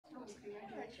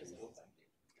It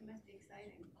must be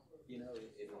exciting. Is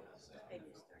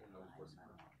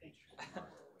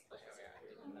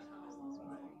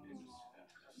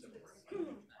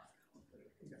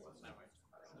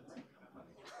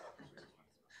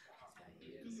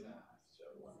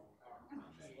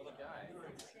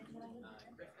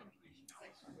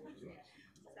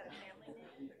that a family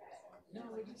name? I'm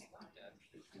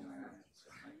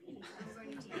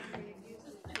going to teach her to use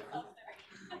it.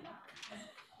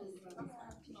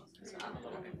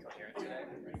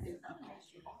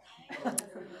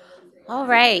 All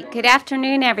right. Good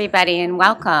afternoon, everybody, and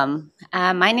welcome.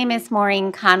 My name is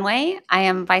Maureen Conway. I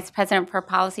am Vice President for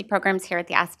Policy Programs here at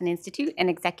the Aspen Institute and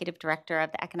Executive Director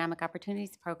of the Economic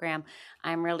Opportunities Program.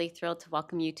 I'm really thrilled to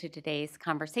welcome you to today's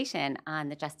conversation on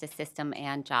the justice system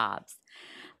and jobs.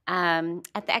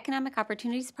 At the Economic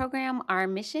Opportunities Program, our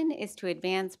mission is to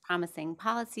advance promising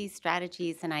policies,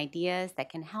 strategies, and ideas that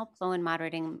can help low and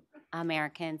moderate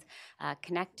Americans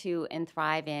connect to and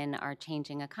thrive in our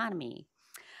changing economy.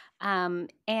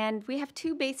 And we have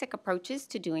two basic approaches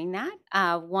to doing that.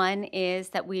 One is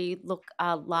that we look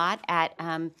a lot at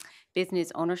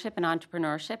business ownership and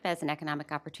entrepreneurship as an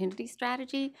economic opportunity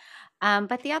strategy.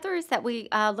 But the other is that we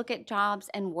look at jobs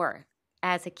and work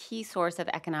as a key source of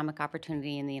economic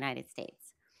opportunity in the United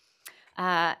States.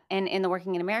 And in the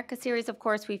Working in America series, of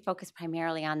course, we focus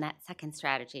primarily on that second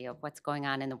strategy of what's going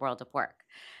on in the world of work.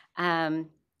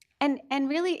 And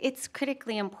really, it's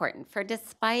critically important for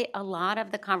despite a lot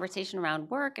of the conversation around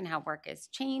work and how work is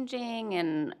changing,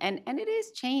 and it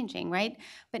is changing, right?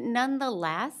 But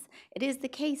nonetheless, it is the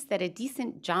case that a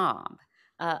decent job,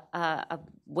 a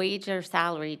wage or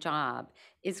salary job,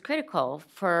 is critical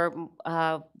for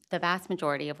the vast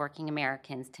majority of working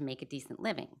Americans to make a decent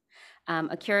living.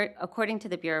 According to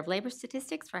the Bureau of Labor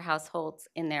Statistics, for households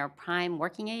in their prime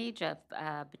working age of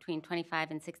between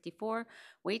 25 and 64,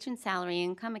 wage and salary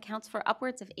income accounts for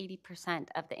upwards of 80%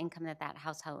 of the income that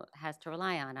household has to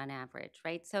rely on average,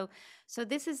 right? So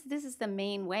this is the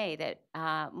main way that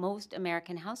most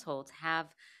American households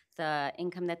have the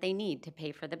income that they need to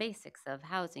pay for the basics of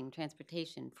housing,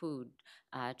 transportation, food,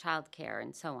 childcare,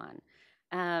 and so on.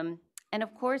 And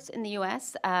of course, in the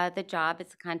U.S., the job is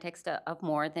the context of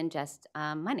more than just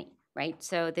money, right?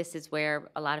 So this is where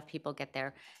a lot of people get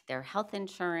their health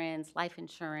insurance, life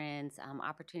insurance,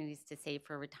 opportunities to save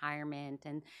for retirement,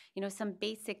 and some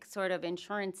basic sort of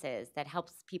insurances that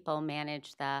helps people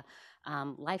manage the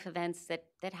life events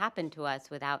that happen to us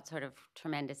without sort of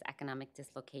tremendous economic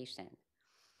dislocation.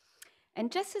 And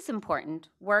just as important,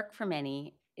 work for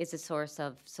many is a source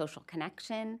of social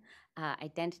connection,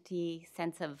 identity,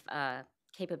 sense of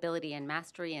capability and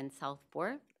mastery and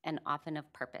self-worth, and often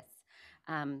of purpose.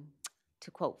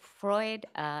 To quote Freud,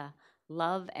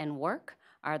 love and work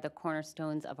are the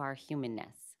cornerstones of our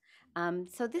humanness.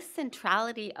 So this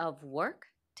centrality of work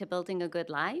to building a good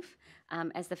life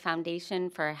as the foundation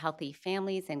for healthy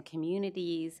families and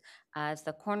communities, as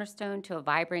the cornerstone to a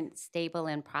vibrant, stable,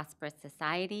 and prosperous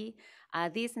society.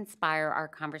 These inspire our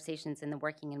conversations in the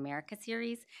Working in America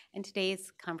series, and today's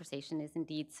conversation is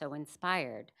indeed so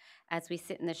inspired. As we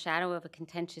sit in the shadow of a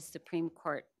contentious Supreme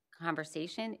Court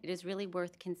conversation, it is really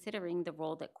worth considering the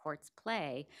role that courts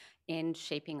play in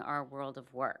shaping our world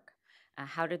of work.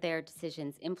 How do their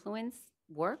decisions influence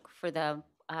work for the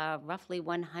roughly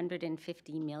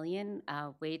 150 million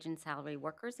wage and salary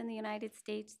workers in the United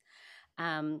States?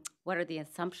 What are the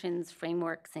assumptions,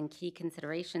 frameworks, and key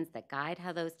considerations that guide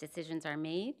how those decisions are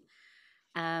made?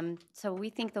 So we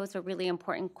think those are really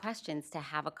important questions to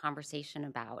have a conversation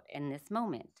about in this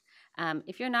moment.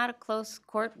 If you're not a close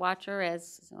court watcher,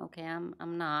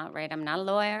 I'm not, right? I'm not a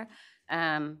lawyer,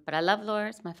 but I love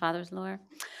lawyers. My father's a lawyer.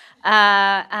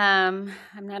 I'm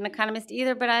not an economist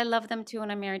either, but I love them too,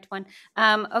 and I'm married to one.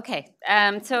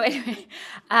 So anyway,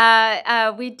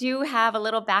 we do have a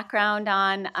little background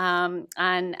on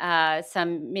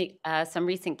some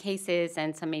recent cases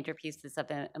and some major pieces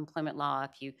of employment law.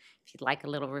 If you'd like a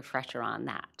little refresher on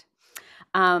that.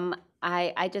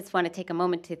 I just want to take a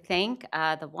moment to thank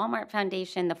the Walmart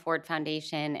Foundation, the Ford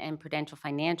Foundation, and Prudential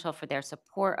Financial for their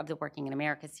support of the Working in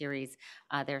America series.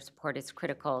 Their support is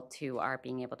critical to our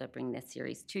being able to bring this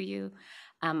series to you.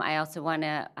 I also want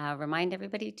to remind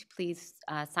everybody to please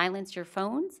silence your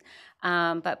phones,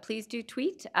 but please do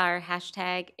tweet. Our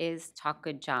hashtag is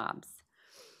TalkGoodJobs.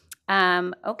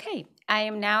 Okay, I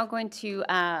am now going to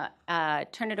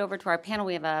turn it over to our panel.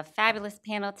 We have a fabulous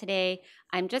panel today.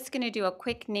 I'm just going to do a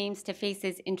quick names to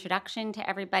faces introduction to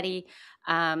everybody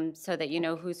so that you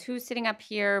know who's sitting up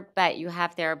here, but you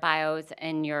have their bios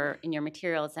in your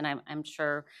materials, and I'm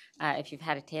sure if you've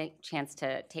had a chance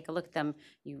to take a look at them,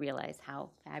 you realize how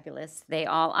fabulous they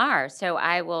all are. So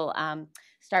I will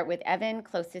start with Evan,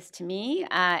 closest to me.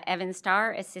 Evan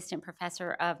Starr, Assistant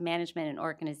Professor of Management and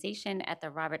Organization at the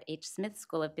Robert H. Smith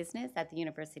School of Business at the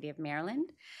University of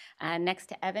Maryland. Next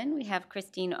to Evan, we have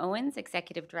Christine Owens,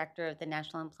 Executive Director of the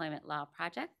National Employment Law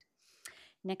Project.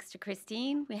 Next to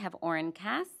Christine, we have Oren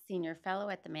Cass, Senior Fellow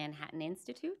at the Manhattan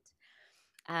Institute.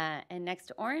 And next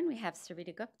to Oren, we have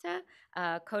Sarita Gupta,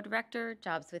 Co-Director,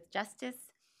 Jobs with Justice.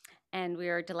 And we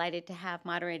are delighted to have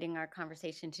moderating our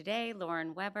conversation today,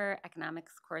 Lauren Weber,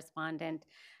 economics correspondent.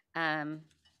 Why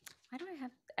do I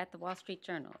have at the Wall Street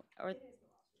Journal? Or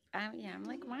yeah, I'm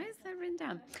like, why is that written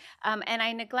down? And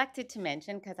I neglected to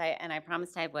mention, because I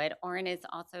promised I would, Oren is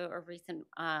also a recent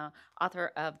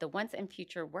author of The Once and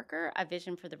Future Worker, A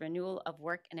Vision for the Renewal of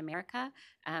Work in America.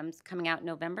 It's coming out in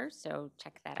November, so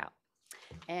check that out.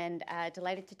 And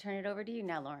delighted to turn it over to you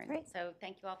now, Lauren. Great. So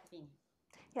thank you all for being here.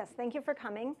 Yes, thank you for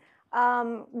coming.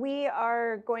 We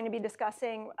are going to be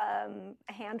discussing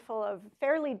a handful of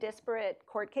fairly disparate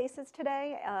court cases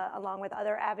today, along with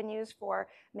other avenues for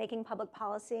making public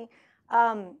policy.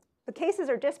 The cases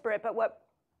are disparate, but what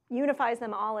unifies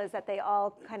them all is that they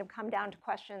all kind of come down to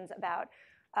questions about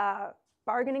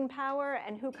bargaining power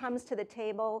and who comes to the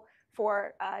table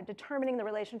for determining the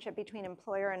relationship between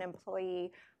employer and employee,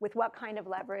 with what kind of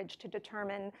leverage to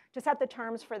set the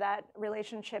terms for that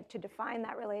relationship, to define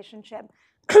that relationship.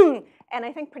 And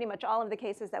I think pretty much all of the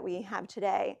cases that we have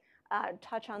today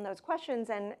touch on those questions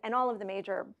and all of the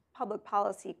major public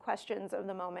policy questions of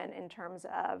the moment in terms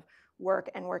of work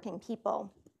and working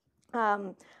people.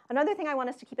 Another thing I want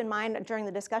us to keep in mind during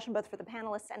the discussion, both for the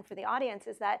panelists and for the audience,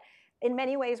 is that in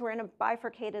many ways we're in a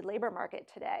bifurcated labor market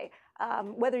today.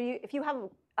 If you have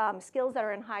skills that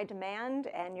are in high demand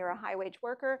and you're a high-wage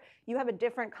worker, you have a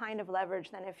different kind of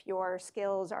leverage than if your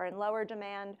skills are in lower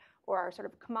demand or are sort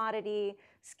of commodity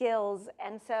skills.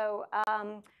 And so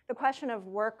the question of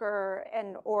worker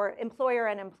or employer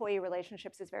and employee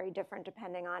relationships is very different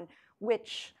depending on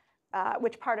which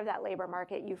part of that labor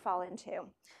market you fall into.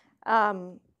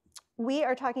 We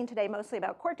are talking today mostly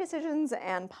about court decisions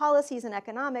and policies and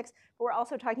economics, but we're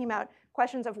also talking about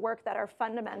questions of work that are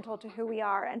fundamental to who we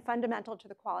are and fundamental to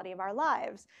the quality of our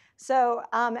lives. So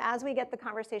as we get the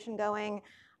conversation going,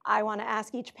 I want to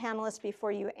ask each panelist,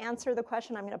 before you answer the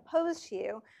question I'm going to pose to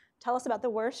you, tell us about the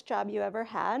worst job you ever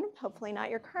had, hopefully not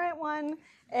your current one,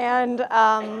 and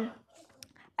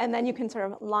then you can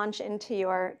sort of launch into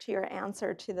your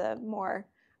answer to the more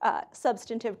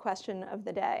substantive question of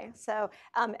the day. So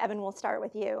Evan, we'll start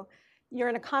with you. You're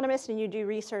an economist and you do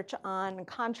research on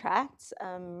contracts.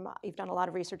 You've done a lot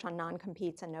of research on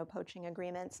non-competes and no poaching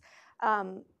agreements.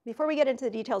 Before we get into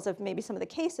the details of maybe some of the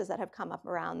cases that have come up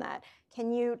around that,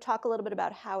 can you talk a little bit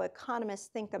about how economists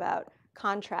think about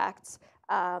contracts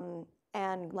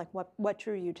and like what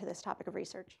drew you to this topic of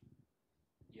research?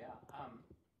 Yeah,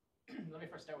 let me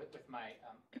first start with my,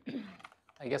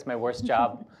 I guess my worst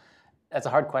job. That's a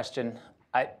hard question.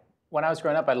 When I was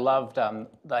growing up, I loved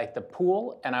like the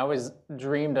pool, and I always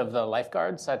dreamed of the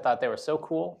lifeguards. I thought they were so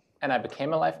cool, and I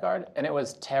became a lifeguard, and it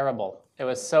was terrible. It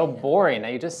was so boring.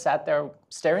 You just sat there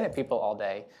staring at people all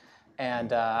day,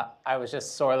 and I was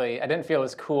just I didn't feel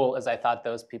as cool as I thought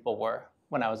those people were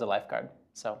when I was a lifeguard.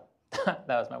 So that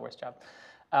was my worst job.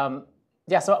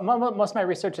 Yeah, so most of my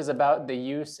research is about the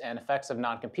use and effects of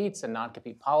non-competes and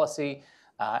non-compete policy,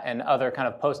 and other kind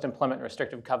of post-employment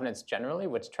restrictive covenants generally,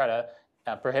 which try to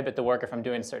prohibit the worker from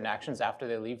doing certain actions after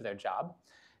they leave their job.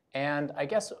 And I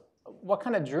guess what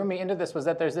kind of drew me into this was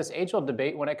that there's this age-old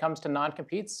debate when it comes to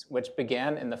non-competes, which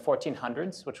began in the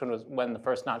 1400s, which was when the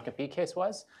first non-compete case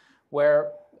was,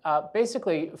 where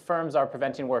basically firms are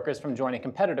preventing workers from joining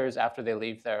competitors after they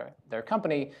leave their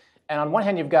company. And on one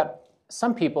hand, you've got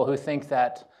some people who think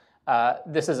that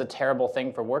this is a terrible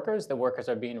thing for workers. The workers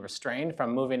are being restrained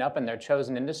from moving up in their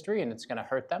chosen industry, and it's going to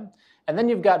hurt them. And then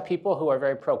you've got people who are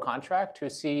very pro-contract, who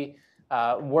see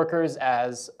workers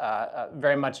as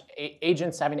very much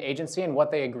agents having agency in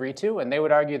what they agree to, and they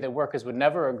would argue that workers would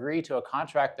never agree to a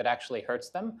contract that actually hurts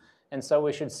them. And so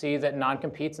we should see that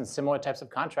non-competes and similar types of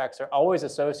contracts are always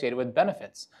associated with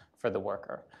benefits for the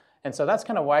worker. And so that's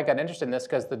kind of why I got interested in this,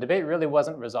 because the debate really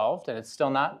wasn't resolved, and it's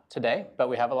still not today, but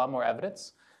we have a lot more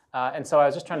evidence. And so I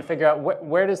was just trying to figure out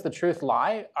where does the truth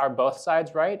lie? Are both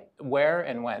sides right? Where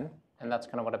and when? And that's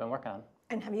kind of what I've been working on.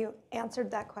 And have you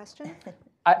answered that question?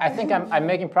 I think I'm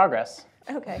making progress.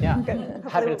 Okay, yeah. Good.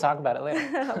 Happy to talk about it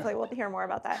later. Hopefully we'll hear more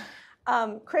about that.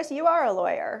 Chris, you are a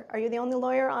lawyer. Are you the only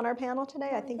lawyer on our panel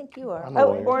today? I think you are.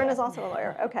 Oren is also a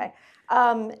lawyer. Okay.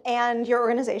 And your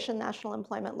organization, National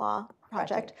Employment Law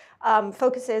Project,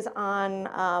 focuses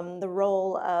on the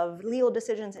role of legal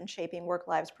decisions in shaping work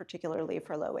lives, particularly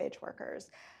for low-wage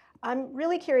workers. I'm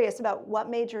really curious about what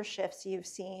major shifts you've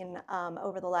seen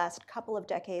over the last couple of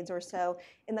decades or so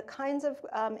in the kinds of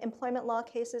employment law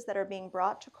cases that are being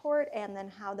brought to court, and then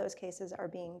how those cases are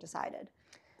being decided.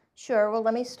 Sure. Well,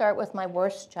 let me start with my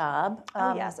worst job.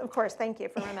 Oh, yes, of course. Thank you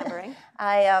for remembering.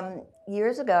 I,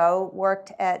 years ago,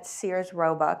 worked at Sears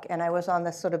Roebuck, and I was on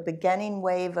the sort of beginning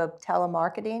wave of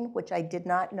telemarketing, which I did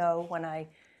not know when I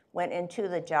went into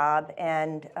the job.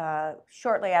 And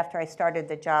shortly after I started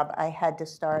the job, I had to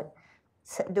start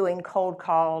doing cold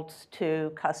calls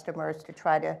to customers to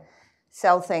try to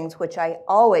sell things, which I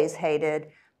always hated.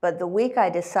 But the week I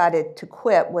decided to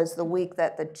quit was the week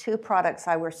that the two products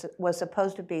I was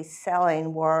supposed to be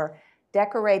selling were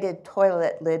decorated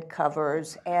toilet lid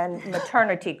covers and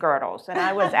maternity girdles, and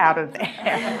I was out of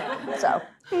there.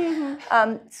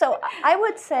 So I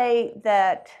would say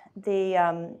that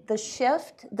the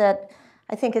shift that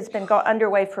I think has been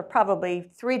underway for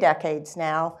probably 3 decades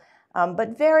now,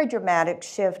 but very dramatic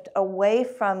shift away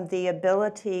from the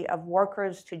ability of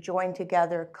workers to join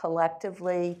together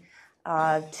collectively,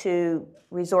 to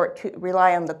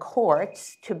rely on the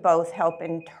courts to both help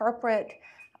interpret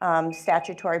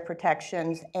statutory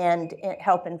protections and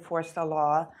help enforce the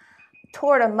law,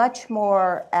 toward a much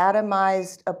more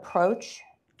atomized approach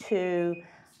to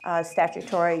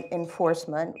statutory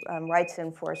enforcement, rights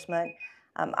enforcement,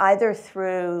 either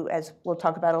through, as we'll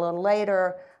talk about a little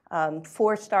later,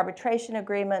 forced arbitration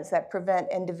agreements that prevent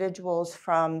individuals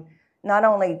from not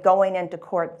only going into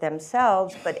court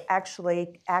themselves, but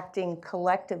actually acting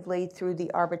collectively through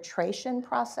the arbitration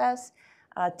process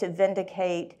to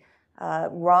vindicate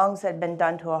wrongs that had been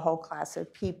done to a whole class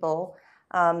of people.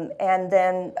 And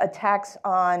then attacks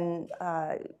on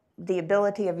the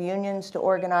ability of unions to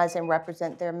organize and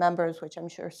represent their members, which I'm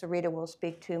sure Sarita will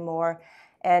speak to more.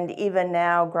 And even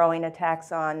now, growing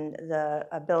attacks on the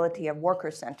ability of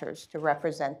worker centers to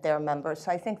represent their members.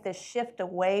 So I think this shift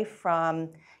away from,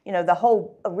 the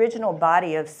whole original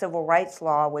body of civil rights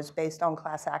law was based on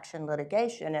class action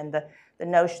litigation, and the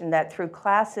notion that through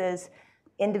classes,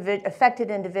 affected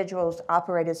individuals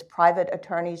operate as private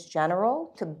attorneys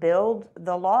general to build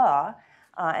the law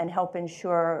and help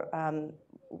ensure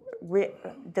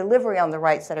delivery on the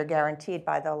rights that are guaranteed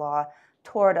by the law,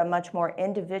 toward a much more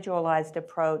individualized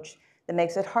approach that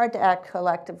makes it hard to act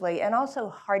collectively and also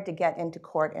hard to get into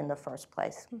court in the first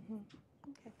place. Mm-hmm.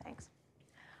 Okay, thanks.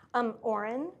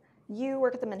 Oren, you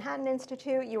work at the Manhattan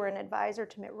Institute. You were an advisor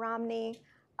to Mitt Romney.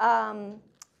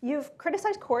 You've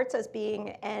criticized courts as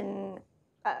being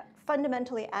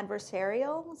fundamentally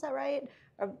adversarial, is that right?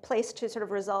 A place to sort of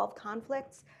resolve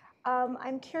conflicts.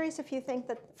 I'm curious if you think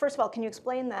that, first of all, can you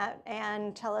explain that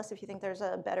and tell us if you think there's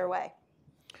a better way?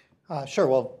 Sure.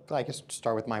 Well, I guess to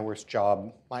start with my worst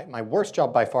job. My worst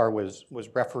job by far was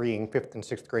refereeing 5th and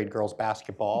 6th grade girls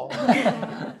basketball,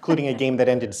 including a game that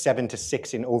ended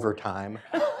 7-6 in overtime.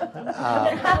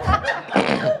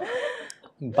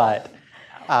 But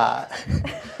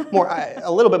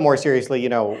a little bit more seriously,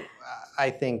 I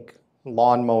think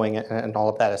lawn mowing and all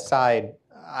of that aside,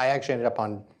 I actually ended up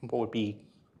on what would be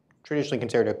traditionally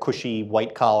considered a cushy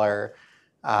white-collar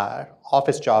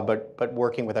office job, but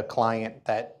working with a client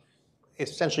that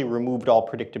essentially removed all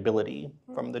predictability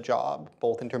from the job,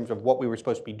 both in terms of what we were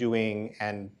supposed to be doing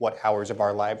and what hours of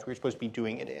our lives we were supposed to be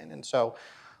doing it in. And so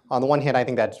on the one hand, I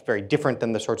think that's very different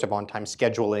than the sorts of on-time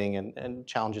scheduling and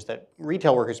challenges that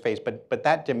retail workers face, but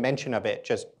that dimension of it,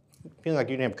 just feeling like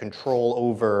you didn't have control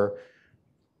over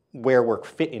where work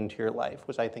fit into your life,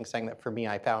 was, I think, something that for me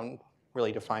I found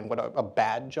really defined what a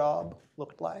bad job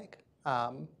looked like.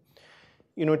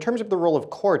 In terms of the role of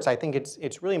courts, I think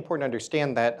it's really important to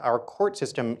understand that our court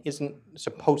system isn't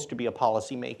supposed to be a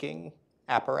policy-making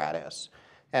apparatus.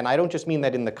 And I don't just mean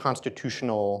that in the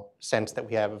constitutional sense that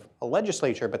we have a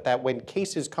legislature, but that when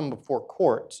cases come before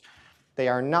courts, they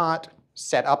are not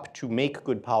set up to make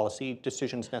good policy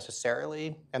decisions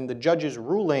necessarily, and the judge's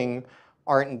ruling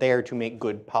aren't there to make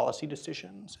good policy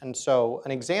decisions. And so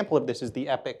an example of this is the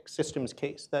Epic Systems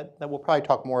case that we'll probably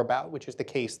talk more about, which is the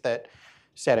case that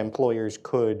said employers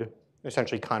could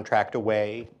essentially contract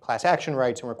away class action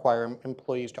rights and require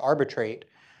employees to arbitrate.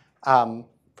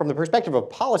 From the perspective of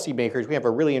policymakers, we have a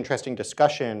really interesting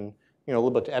discussion, a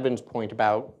little bit to Evan's point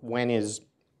about when is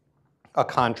a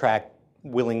contract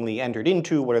willingly entered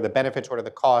into, what are the benefits, what are the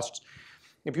costs.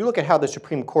 If you look at how the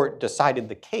Supreme Court decided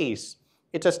the case,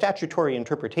 it's a statutory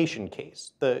interpretation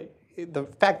case. The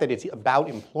fact that it's about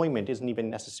employment isn't even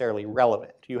necessarily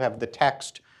relevant. You have the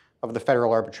text of the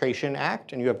Federal Arbitration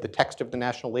Act, and you have the text of the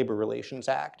National Labor Relations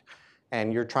Act.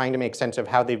 And you're trying to make sense of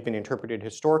how they've been interpreted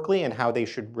historically and how they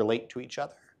should relate to each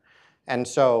other. And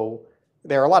so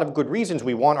there are a lot of good reasons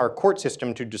we want our court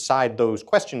system to decide those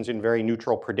questions in very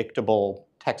neutral, predictable,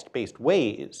 text-based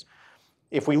ways.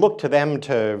 If we look to them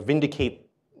to vindicate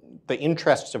the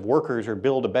interests of workers or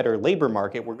build a better labor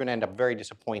market, we're going to end up very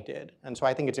disappointed. And so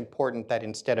I think it's important that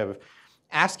instead of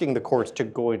asking the courts to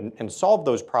go in and solve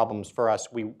those problems for us,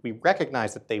 we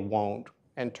recognize that they won't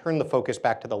and turn the focus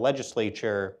back to the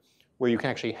legislature where you can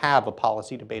actually have a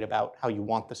policy debate about how you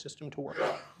want the system to work.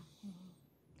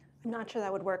 I'm not sure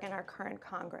that would work in our current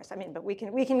Congress. I mean, but we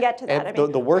can get to that. I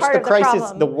mean, The worse part the of the crisis,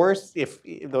 problem- the worse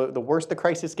the worse the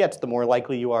crisis gets, the more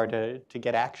likely you are to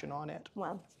get action on it.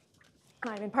 Well,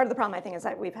 I mean, part of the problem, I think, is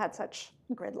that we've had such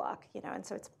gridlock, you know, and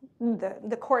so it's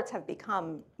the courts have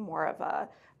become more of a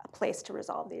place to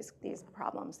resolve these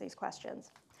problems, these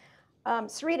questions.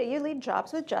 Sarita, you lead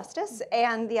Jobs with Justice,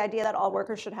 and the idea that all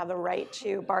workers should have the right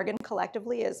to bargain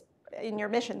collectively is in your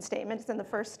mission statement. It's in the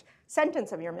first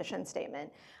sentence of your mission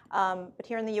statement. But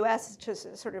here in the US, to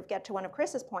sort of get to one of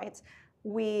Chris's points,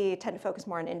 we tend to focus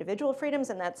more on individual freedoms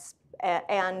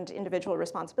and individual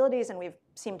responsibilities, and we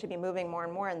seem to be moving more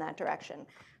and more in that direction.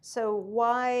 So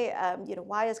why,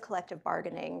 why is collective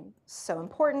bargaining so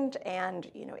important, and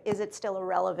is it still a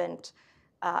relevant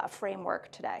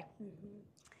framework today? Mm-hmm.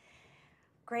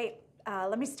 Great.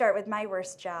 Let me start with my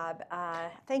worst job.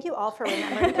 Thank you all for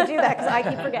remembering to do that, because I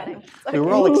keep forgetting. We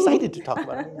were all excited to talk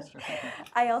about it.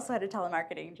 I also had a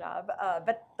telemarketing job,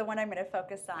 but the one I'm going to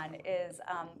focus on is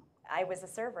I was a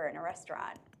server in a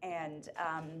restaurant, and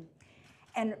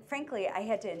frankly, I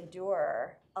had to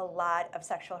endure a lot of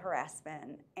sexual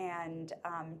harassment and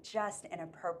just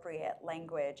inappropriate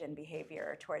language and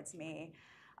behavior towards me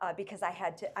because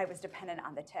I was dependent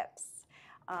on the tips.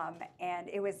 And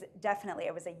it was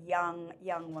a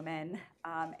young woman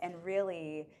and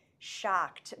really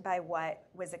shocked by what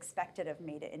was expected of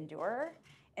me to endure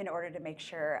in order to make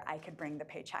sure I could bring the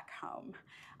paycheck home.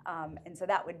 And so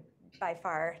that would, by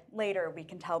far, later we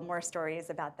can tell more stories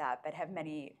about that, but have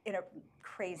many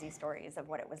crazy stories of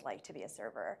what it was like to be a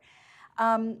server.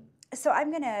 So I'm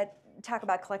going to talk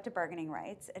about collective bargaining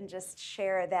rights and just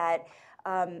share that,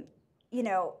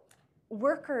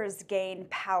 workers gain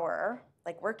power,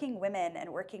 like working women and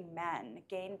working men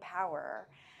gain power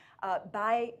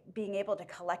by being able to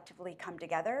collectively come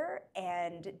together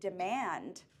and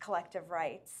demand collective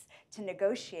rights to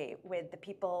negotiate with the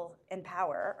people in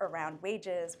power around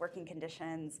wages, working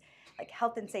conditions, like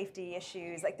health and safety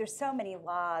issues. Like there's so many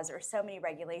laws or so many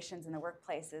regulations in the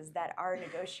workplaces that are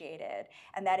negotiated,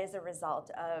 and that is a result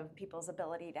of people's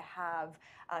ability to have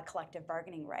collective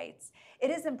bargaining rights. It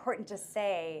is important to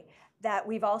say that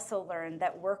we've also learned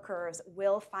that workers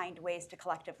will find ways to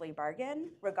collectively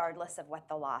bargain regardless of what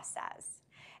the law says.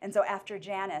 And so after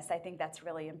Janus, I think that's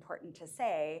really important to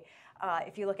say.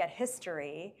 If you look at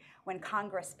history, when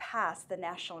Congress passed the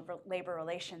National Labor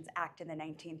Relations Act in the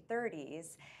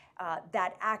 1930s,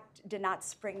 that act did not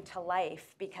spring to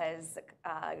life because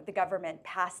the government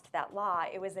passed that law.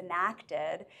 It was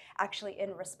enacted actually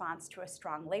in response to a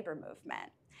strong labor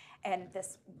movement. And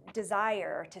this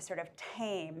desire to sort of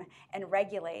tame and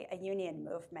regulate a union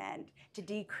movement, to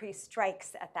decrease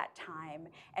strikes at that time,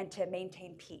 and to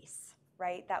maintain peace,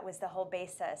 right? That was the whole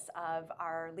basis of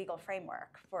our legal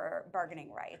framework for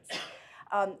bargaining rights.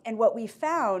 And what we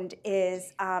found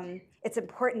is it's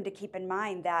important to keep in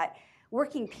mind that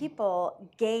working people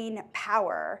gain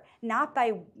power not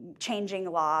by changing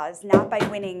laws, not by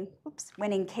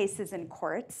winning cases in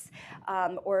courts,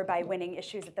 or by winning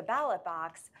issues at the ballot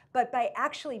box, but by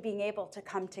actually being able to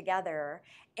come together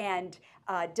and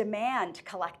demand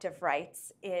collective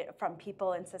rights from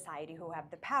people in society who have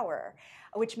the power,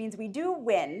 which means we do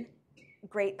win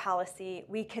great policy,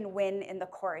 we can win in the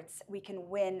courts, we can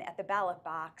win at the ballot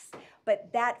box, but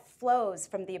that flows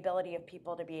from the ability of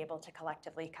people to be able to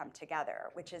collectively come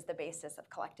together, which is the basis of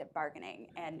collective bargaining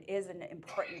and is an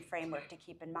important framework to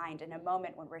keep in mind in a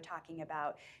moment when we're talking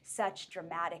about such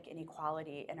dramatic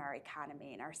inequality in our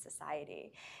economy and our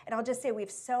society. And I'll just say we have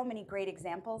so many great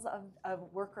examples of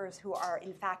workers who are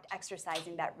in fact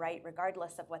exercising that right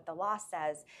regardless of what the law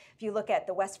says. If you look at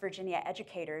the West Virginia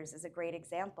educators is a great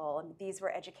example, and these were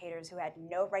educators who had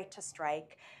no right to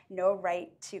strike, no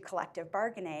right to collective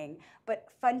bargaining, but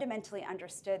fundamentally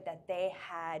understood that they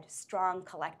had strong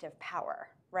collective power,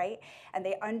 right? And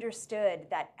they understood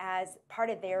that as part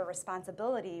of their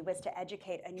responsibility was to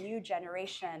educate a new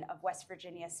generation of West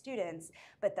Virginia students,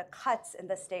 but the cuts in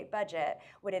the state budget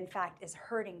would in fact is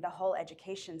hurting the whole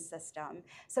education system.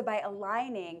 So by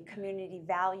aligning community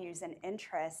values and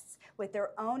interests with their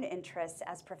own interests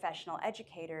as professional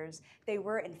educators, they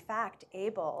were in fact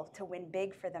able to win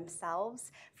big for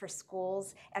themselves, for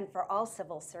schools, and for all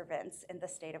civil servants in the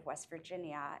state of West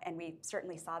Virginia. And we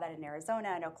certainly saw that in Arizona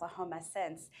and Oklahoma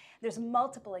since. There's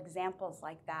multiple examples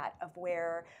like that of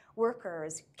where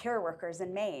workers, care workers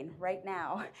in Maine right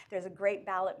now, there's a great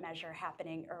ballot measure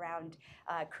happening around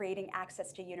creating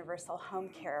access to universal home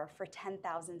care for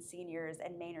 10,000 seniors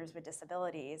and Mainers with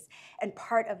disabilities. And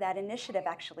part of that initiative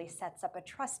actually sets up a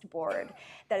trust board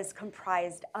that is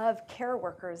comprised of care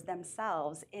workers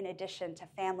themselves, in addition to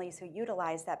families who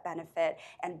utilize that benefit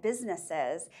and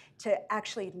businesses to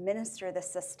actually administer the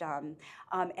system.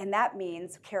 And that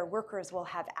means care workers will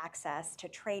have access to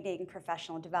training,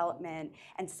 professional development,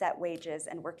 and set wages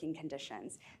and working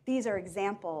conditions. These are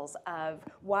examples of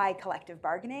why collective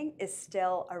bargaining is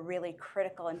still a really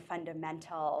critical and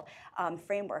fundamental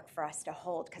framework for us to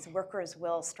hold, because workers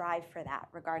will strive for that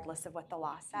regardless of what the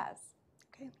law says.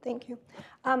 Okay, thank you.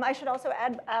 I should also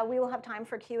add, we will have time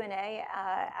for Q&A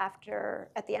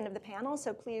at the end of the panel,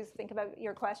 so please think about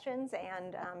your questions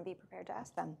and be prepared to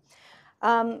ask them.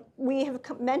 We have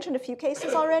mentioned a few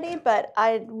cases already, but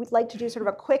I would like to do sort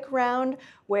of a quick round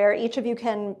where each of you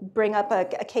can bring up a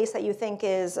case that you think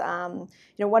is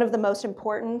one of the most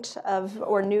important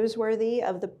or newsworthy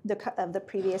of the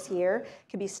previous year.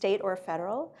 It could be state or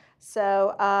federal.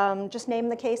 So just name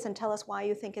the case and tell us why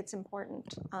you think it's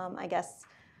important. I guess,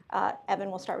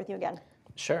 Evan, we'll start with you again.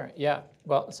 Sure, yeah.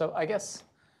 Well, so I guess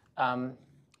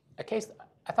a case,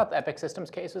 I thought the Epic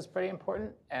Systems case was pretty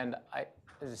important, and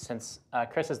since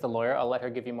Chris is the lawyer, I'll let her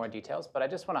give you more details, but I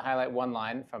just want to highlight one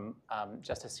line from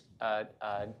Justice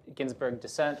Ginsburg's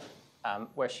dissent,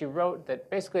 where she wrote that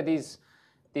basically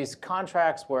these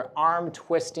contracts were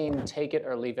arm-twisting,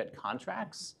 take-it-or-leave-it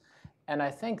contracts. And I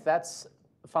think that's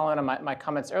following on my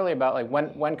comments earlier about like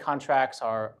when contracts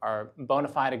are bona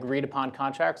fide, agreed-upon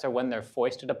contracts, or when they're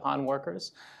foisted upon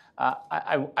workers.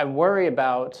 I worry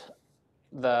about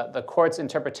the court's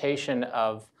interpretation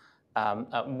of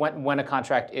when a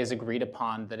contract is agreed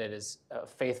upon, that it is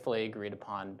faithfully agreed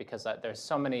upon, because there's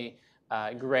so many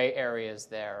gray areas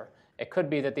there. It could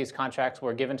be that these contracts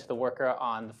were given to the worker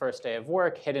on the first day of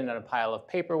work, hidden in a pile of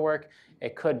paperwork.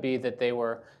 It could be that they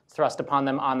were thrust upon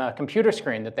them on a computer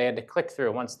screen that they had to click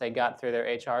through once they got through their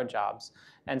HR jobs.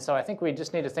 And so I think we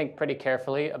just need to think pretty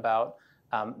carefully about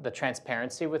the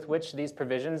transparency with which these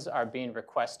provisions are being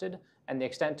requested and the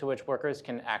extent to which workers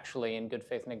can actually in good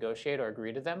faith negotiate or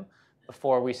agree to them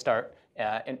before we start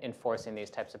enforcing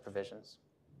these types of provisions.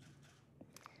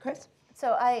 Chris?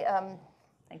 So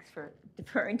thanks for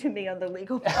deferring to me on the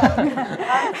legal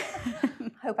part.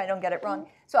 Hope I don't get it wrong.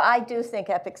 So I do think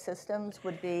Epic Systems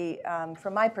would be,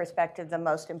 from my perspective, the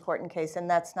most important case, and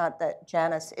that's not that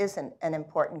Janus isn't an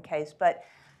important case, but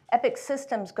Epic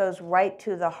Systems goes right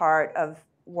to the heart of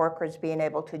workers being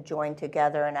able to join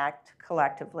together and act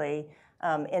collectively.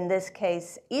 In this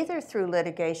case, either through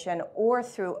litigation or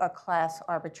through a class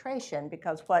arbitration,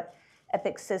 because what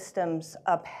Epic Systems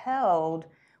upheld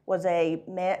was a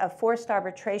forced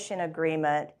arbitration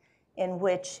agreement in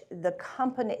which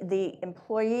the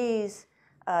employees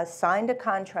signed a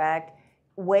contract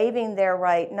waiving their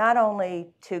right not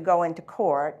only to go into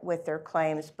court with their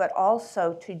claims, but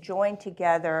also to join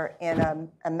together in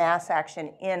a mass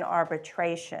action in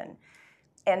arbitration.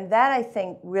 And that, I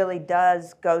think, really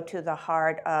does go to the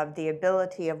heart of the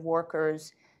ability of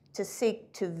workers to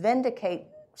seek to vindicate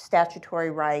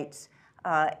statutory rights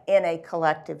in a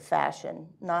collective fashion,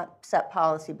 not set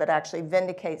policy, but actually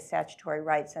vindicate statutory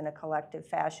rights in a collective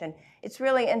fashion. It's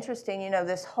really interesting,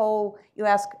 this whole, you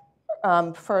ask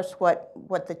first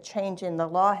what the change in the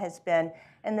law has been,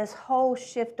 and this whole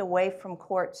shift away from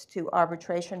courts to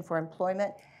arbitration for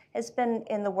employment has been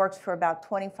in the works for about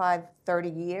 25, 30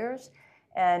 years.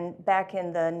 And back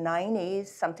in the 90s,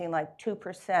 something like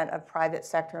 2% of private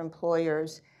sector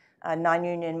employers,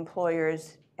 non-union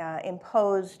employers,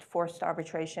 imposed forced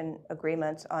arbitration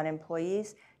agreements on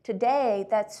employees. Today,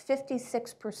 that's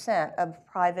 56% of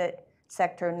private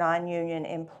sector non-union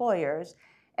employers.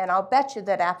 And I'll bet you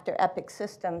that after Epic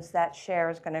Systems, that share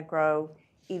is going to grow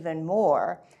even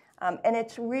more. And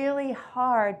it's really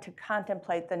hard to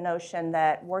contemplate the notion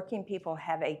that working people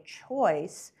have a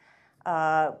choice,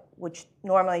 which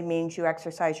normally means you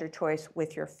exercise your choice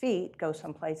with your feet, go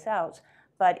someplace else.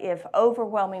 But if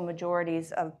overwhelming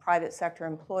majorities of private sector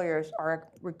employers are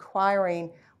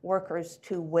requiring workers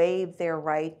to waive their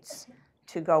rights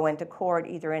to go into court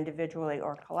either individually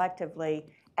or collectively,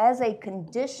 as a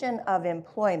condition of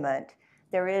employment,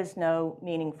 there is no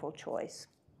meaningful choice.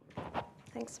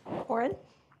 Thanks. Oren?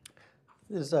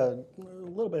 This is a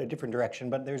little bit of a different direction,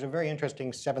 but there's a very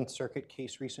interesting Seventh Circuit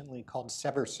case recently called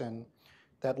Severson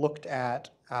that looked at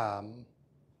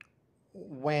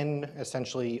when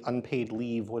essentially unpaid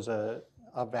leave was a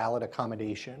valid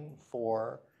accommodation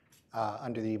for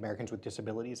under the Americans with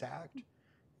Disabilities Act.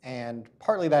 And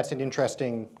partly that's an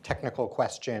interesting technical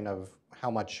question of how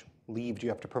much leave do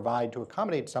you have to provide to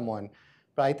accommodate someone.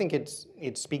 But I think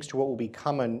it speaks to what will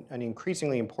become an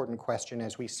increasingly important question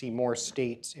as we see more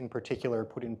states in particular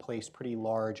put in place pretty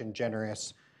large and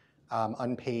generous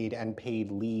unpaid and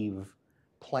paid leave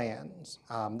plans.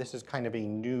 This is kind of a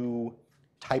new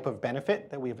type of benefit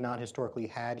that we have not historically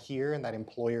had here and that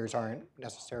employers aren't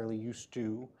necessarily used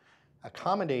to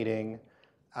accommodating.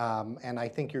 And I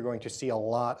think you're going to see a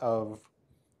lot of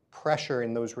pressure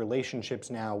in those relationships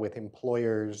now with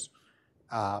employers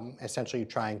essentially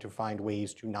trying to find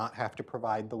ways to not have to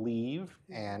provide the leave,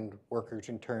 and workers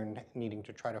in turn needing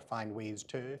to try to find ways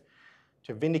to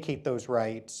vindicate those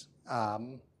rights.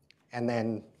 And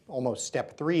then almost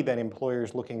step three, then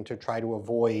employers looking to try to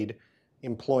avoid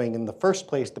employing in the first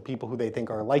place the people who they think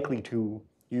are likely to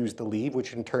use the leave,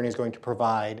 which in turn is going to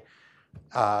provide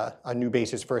a new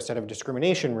basis for a set of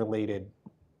discrimination-related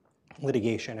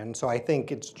litigation. And so I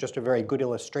think it's just a very good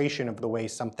illustration of the way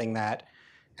something that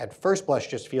at first blush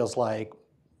just feels like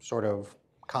sort of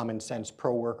common sense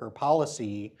pro-worker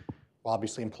policy, well,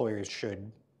 obviously employers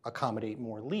should accommodate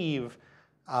more leave,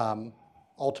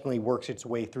 ultimately works its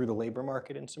way through the labor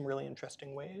market in some really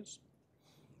interesting ways.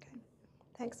 Okay.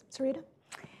 Thanks. Sarita?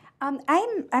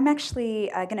 I'm actually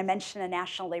going to mention a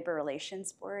National Labor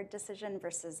Relations Board decision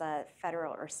versus a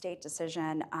federal or state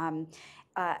decision.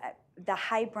 The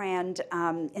High-Brand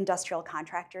Industrial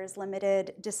Contractors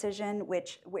Limited decision,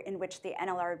 in which the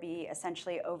NLRB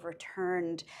essentially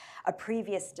overturned a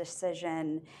previous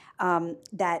decision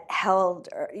that held,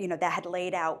 that had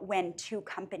laid out when two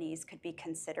companies could be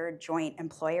considered joint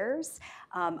employers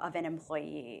of an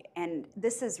employee. And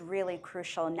this is really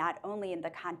crucial, not only in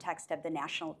the context of the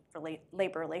National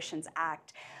Labor Relations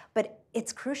Act, but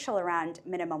it's crucial around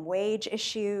minimum wage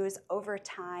issues,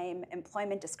 overtime,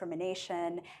 employment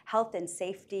discrimination, health and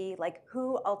safety, like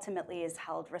who ultimately is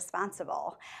held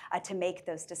responsible to make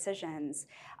those decisions.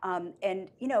 And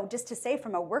just to say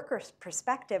from a worker's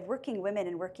perspective, working women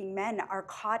and working men are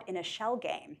caught in a shell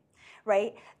game,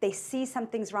 right? They see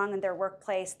something's wrong in their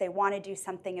workplace, they want to do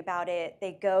something about it,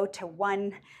 they go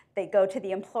to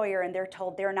the employer and they're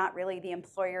told they're not really the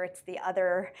employer, it's the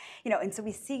other, and so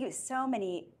we see so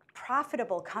many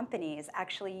profitable companies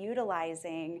actually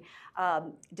utilizing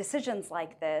decisions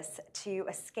like this to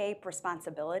escape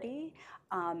responsibility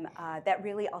that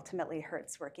really ultimately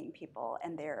hurts working people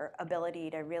and their ability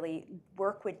to really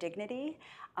work with dignity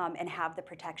and have the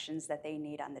protections that they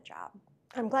need on the job.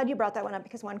 I'm glad you brought that one up,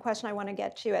 because one question I want to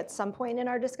get to at some point in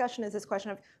our discussion is this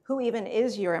question of who even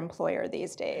is your employer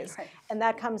these days? Right. And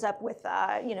that comes up with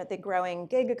the growing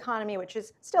gig economy, which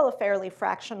is still a fairly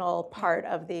fractional part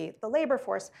of the labor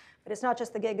force. But it's not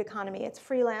just the gig economy, it's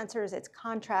freelancers, it's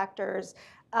contractors,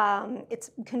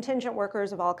 it's contingent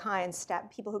workers of all kinds,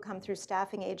 people who come through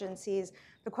staffing agencies.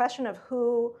 The question of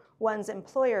who one's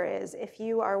employer is, if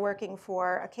you are working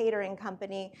for a catering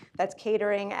company that's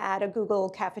catering at a Google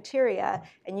cafeteria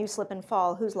and you slip and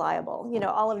fall, who's liable?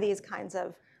 All of these kinds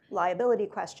of liability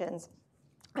questions.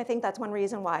 I think that's one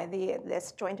reason why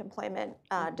this joint employment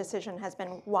decision has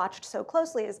been watched so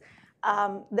closely is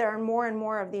there are more and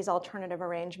more of these alternative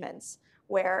arrangements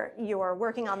where you're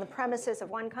working on the premises of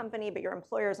one company, but your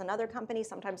employer is another company.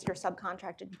 Sometimes you're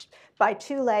subcontracted by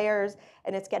two layers,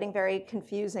 and it's getting very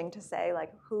confusing to say,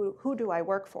 like, who do I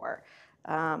work for?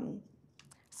 And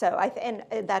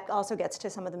that also gets to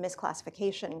some of the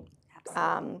misclassification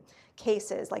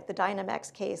cases, like the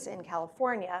Dynamex case in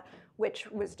California, which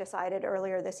was decided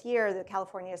earlier this year. The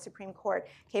California Supreme Court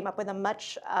came up with a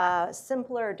much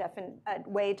simpler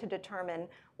way to determine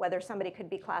whether somebody could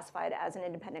be classified as an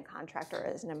independent contractor or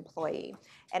as an employee.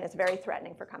 And it's very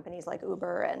threatening for companies like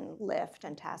Uber and Lyft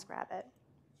and TaskRabbit.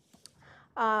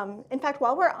 In fact,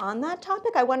 while we're on that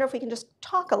topic, I wonder if we can just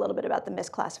talk a little bit about the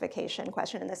misclassification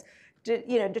question and this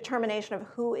determination of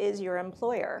who is your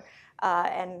employer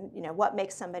and what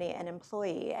makes somebody an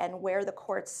employee, and where the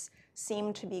courts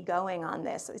seem to be going on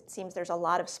this. It seems there's a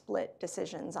lot of split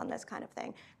decisions on this kind of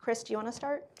thing. Chris, do you want to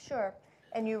start? Sure.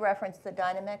 And you referenced the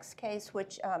Dynamex case,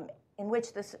 in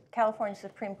which the California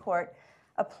Supreme Court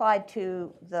applied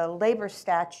to the labor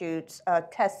statutes a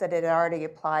test that it had already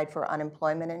applied for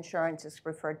unemployment insurance. It's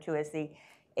referred to as the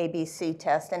ABC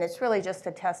test, and it's really just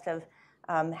a test of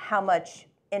how much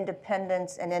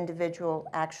independence an individual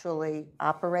actually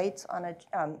operates on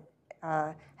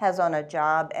has on a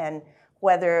job, and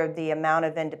whether the amount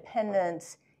of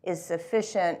independence is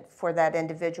sufficient for that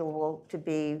individual to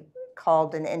be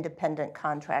called an independent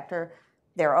contractor,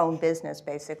 their own business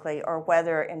basically, or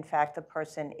whether in fact the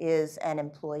person is an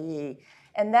employee.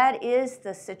 And that is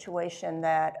the situation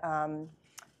that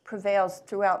prevails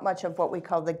throughout much of what we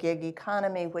call the gig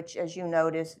economy, which, as you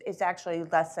notice, is actually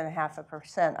less than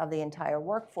 0.5% of the entire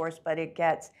workforce, but it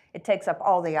takes up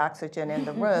all the oxygen in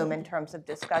the room in terms of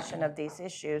discussion of these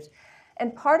issues.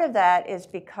 And part of that is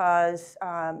because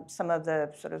some of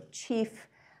the sort of chief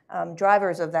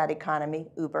drivers of that economy,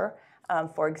 Uber,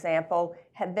 for example,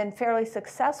 have been fairly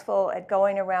successful at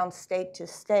going around state to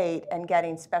state and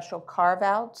getting special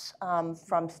carve-outs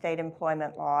from state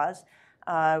employment laws.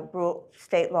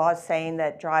 State laws saying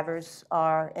that drivers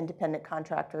are independent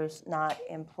contractors, not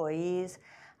employees.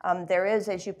 There is,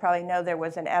 as you probably know, there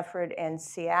was an effort in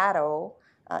Seattle.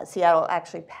 Seattle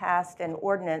actually passed an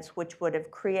ordinance which would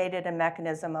have created a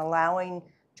mechanism allowing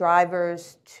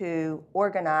drivers to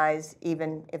organize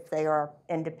even if they are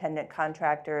independent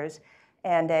contractors,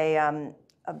 and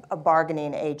a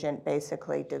bargaining agent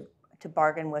basically to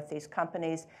bargain with these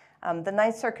companies. The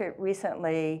Ninth Circuit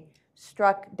recently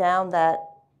struck down that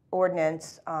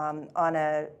ordinance on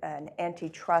an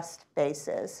antitrust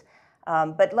basis,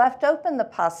 but left open the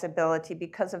possibility,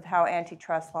 because of how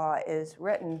antitrust law is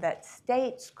written, that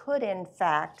states could in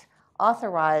fact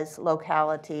authorize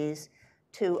localities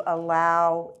to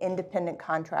allow independent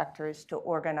contractors to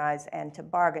organize and to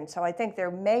bargain. So I think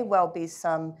there may well be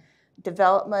some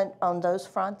development on those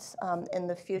fronts in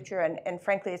the future, and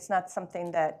frankly, it's not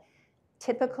something that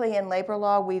typically in labor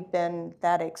law we've been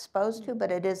that exposed to,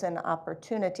 but it is an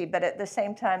opportunity. But at the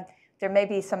same time, there may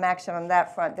be some action on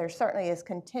that front. There certainly is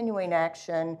continuing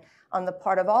action on the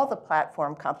part of all the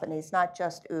platform companies, not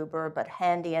just Uber, but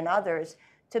Handy and others,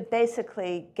 to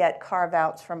basically get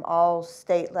carve-outs from all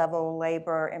state-level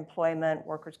labor, employment,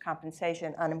 workers'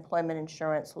 compensation, unemployment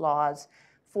insurance laws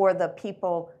for the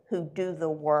people who do the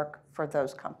work for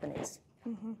those companies.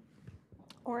 Mm-hmm.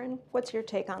 Oren, what's your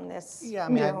take on this? Yeah, I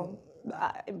mean,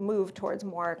 move towards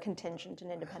more contingent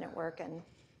and independent work? And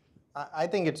I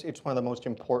think it's one of the most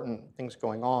important things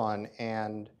going on,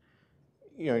 and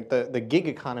the gig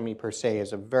economy per se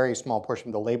is a very small portion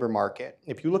of the labor market.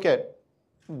 If you look at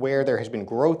where there has been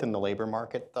growth in the labor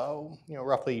market, though,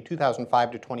 roughly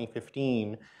 2005 to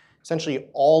 2015, essentially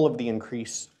all of the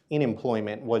increase in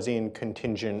employment was in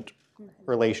contingent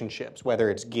relationships, whether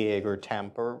it's gig or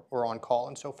temp or on call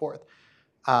and so forth.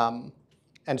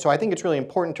 And so I think it's really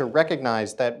important to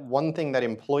recognize that one thing that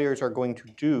employers are going to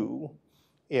do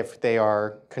if they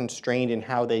are constrained in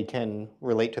how they can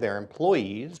relate to their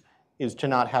employees is to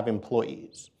not have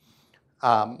employees.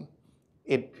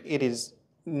 It is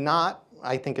not,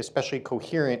 I think, especially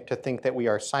coherent to think that we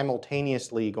are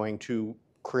simultaneously going to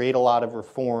create a lot of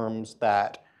reforms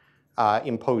that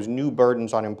impose new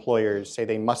burdens on employers, say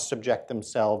they must subject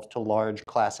themselves to large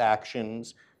class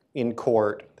actions in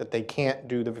court, that they can't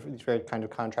do these very kind of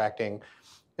contracting,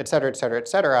 et cetera, et cetera, et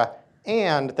cetera,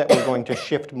 and that we're going to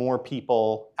shift more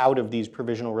people out of these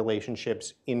provisional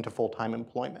relationships into full-time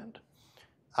employment.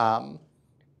 From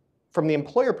the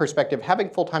employer perspective, having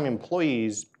full-time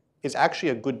employees is actually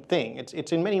a good thing.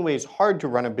 It's in many ways hard to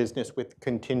run a business with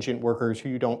contingent workers who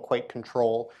you don't quite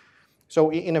control. So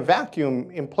in a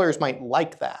vacuum, employers might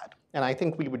like that. And I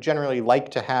think we would generally like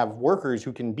to have workers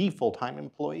who can be full-time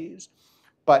employees.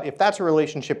 But if that's a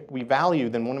relationship we value,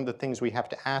 then one of the things we have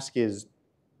to ask is,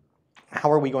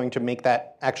 how are we going to make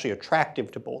that actually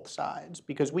attractive to both sides?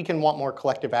 Because we can want more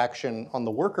collective action on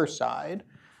the worker side,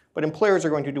 but employers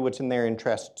are going to do what's in their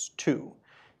interests too.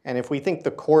 And if we think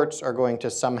the courts are going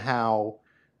to somehow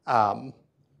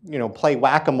play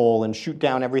whack-a-mole and shoot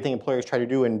down everything employers try to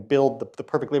do and build the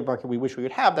perfect labor market we wish we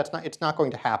would have, it's not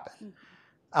going to happen.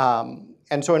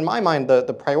 And so in my mind,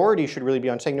 the priority should really be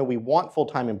on saying, no, we want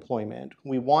full-time employment.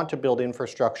 We want to build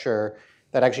infrastructure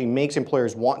that actually makes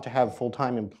employers want to have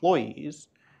full-time employees.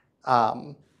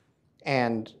 And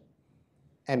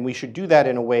we should do that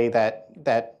in a way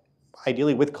that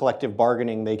ideally with collective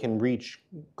bargaining, they can reach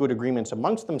good agreements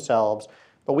amongst themselves.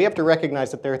 But we have to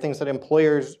recognize that there are things that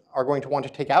employers are going to want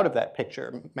to take out of that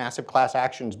picture, massive class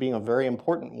actions being a very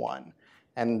important one.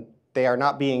 And they are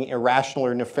not being irrational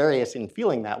or nefarious in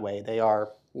feeling that way. They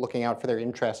are looking out for their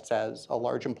interests as a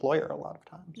large employer a lot of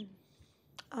times.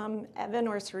 Evan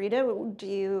or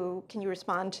Sarita, can you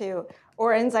respond to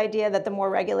Oren's idea that the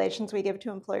more regulations we give to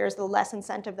employers, the less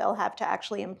incentive they'll have to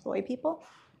actually employ people?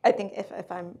 I think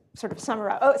if I'm sort of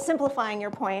simplifying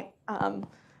your point,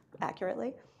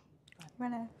 accurately.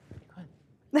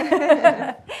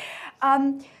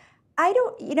 I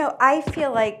don't, I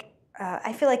feel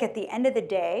like at the end of the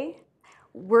day,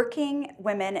 working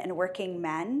women and working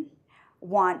men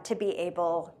want to be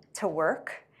able to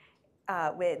work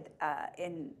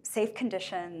in safe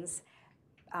conditions,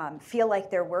 feel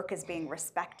like their work is being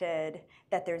respected,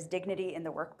 that there's dignity in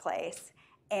the workplace,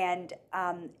 and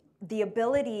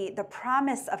the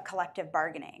promise of collective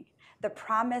bargaining, the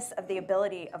promise of the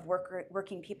ability of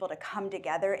working people to come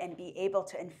together and be able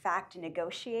to, in fact,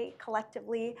 negotiate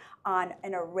collectively on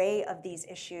an array of these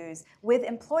issues with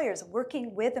employers,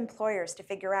 working with employers to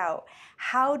figure out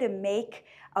how to make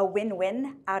a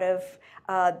win-win out of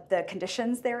the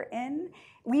conditions they're in.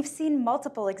 We've seen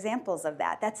multiple examples of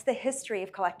that. That's the history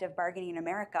of collective bargaining in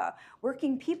America.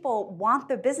 Working people want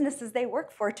the businesses they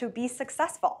work for to be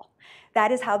successful.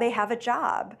 That is how they have a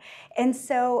job. And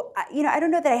so, I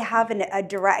don't know that I have a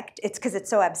direct, it's because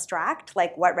it's so abstract,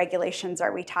 like what regulations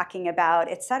are we talking about,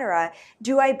 et cetera.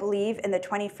 Do I believe in the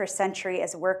 21st century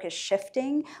as work is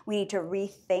shifting, we need to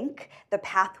rethink the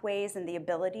pathways and the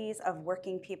abilities of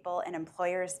working people and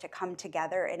employers to come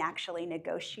together and actually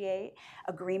negotiate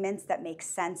agreements that make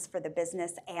sense for the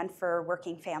business and for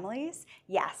working families?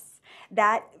 Yes.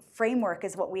 That framework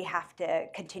is what we have to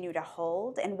continue to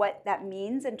hold, and what that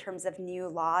means in terms of new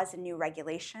laws and new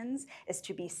regulations is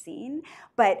to be seen,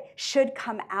 but should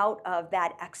come out of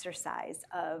that exercise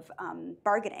of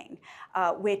bargaining,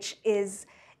 which is,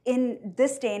 in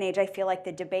this day and age, I feel like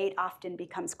the debate often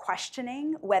becomes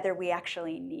questioning whether we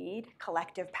actually need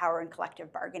collective power and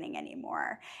collective bargaining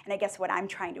anymore. And I guess what I'm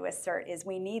trying to assert is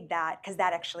we need that because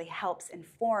that actually helps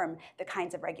inform the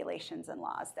kinds of regulations and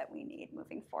laws that we need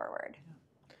moving forward.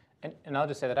 And I'll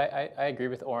just say that I agree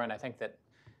with Oren. I think that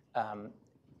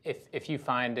if you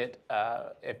find it,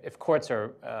 if courts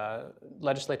or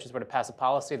legislatures were to pass a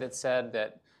policy that said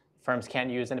that firms can't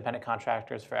use independent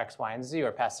contractors for X, Y, and Z,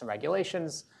 or pass some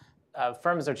regulations,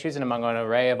 firms are choosing among an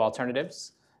array of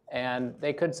alternatives, and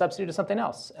they could substitute to something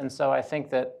else. And so I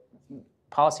think that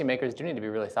policymakers do need to be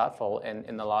really thoughtful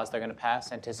in the laws they're going to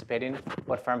pass, anticipating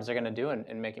what firms are going to do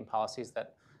and making policies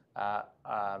that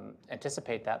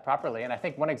anticipate that properly. And I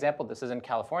think one example of this is in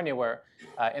California, where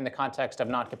in the context of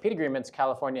non-compete agreements,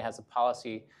 California has a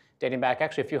policy dating back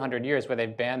actually a few hundred years where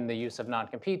they've banned the use of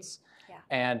non-competes.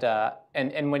 Yeah.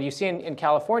 And when you see in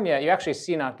California, you actually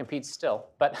see non-competes still.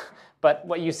 But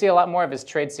what you see a lot more of is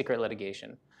trade secret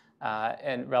litigation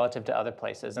and relative to other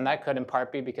places. And that could in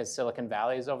part be because Silicon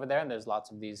Valley is over there and there's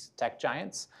lots of these tech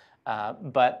giants.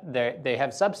 But they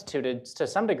have substituted to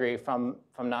some degree from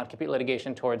non-compete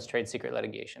litigation towards trade secret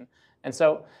litigation. And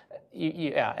so,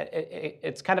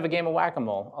 it's kind of a game of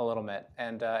whack-a-mole a little bit,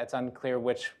 and it's unclear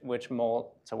which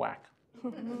mole to whack.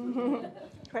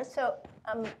 Chris? So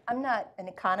I'm not an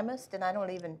economist, and I don't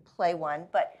even play one,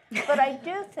 but I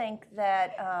do think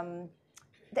that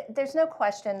there's no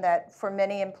question that for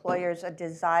many employers, a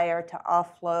desire to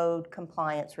offload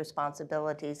compliance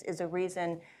responsibilities is a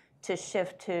reason to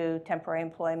shift to temporary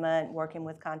employment, working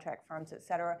with contract firms, et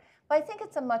cetera. But I think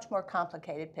it's a much more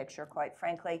complicated picture, quite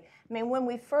frankly. I mean, when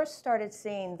we first started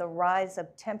seeing the rise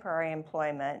of temporary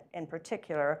employment in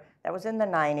particular, that was in the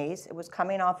 90s. It was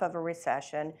coming off of a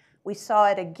recession. We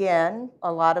saw it again.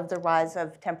 A lot of the rise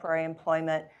of temporary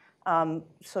employment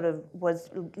sort of was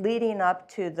leading up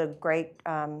to the Great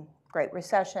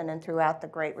Recession and throughout the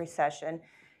Great Recession.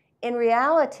 In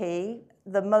reality,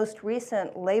 the most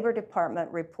recent Labor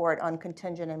Department report on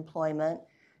contingent employment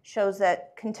shows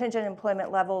that contingent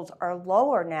employment levels are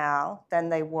lower now than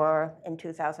they were in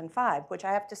 2005, which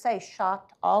I have to say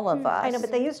shocked all of us. I know,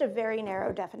 but they used a very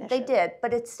narrow definition. They did,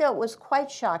 but it still was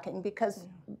quite shocking because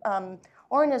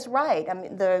Oren is right. I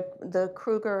mean, the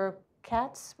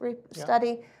Kruger-Katz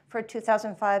study for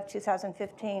 2005,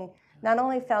 2015 not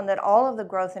only found that all of the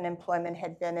growth in employment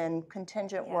had been in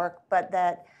contingent work, but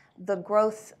that the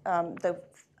growth, the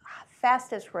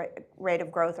fastest rate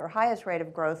of growth or highest rate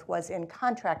of growth was in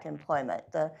contract employment,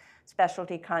 the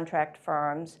specialty contract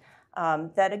firms.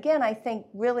 That again, I think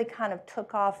really kind of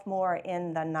took off more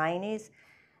in the 90s.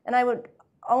 And I would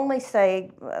only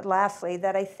say, lastly,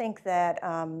 that I think that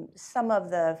some of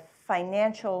the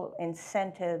financial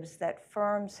incentives that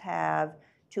firms have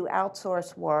to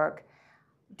outsource work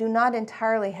do not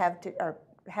entirely have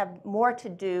more to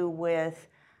do with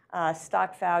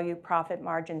stock value, profit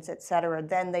margins, et cetera,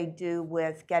 than they do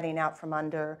with getting out from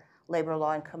under labor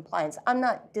law and compliance. I'm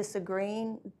not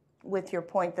disagreeing with your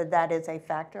point that that is a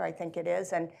factor. I think it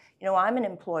is. And, you know, I'm an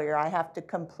employer. I have to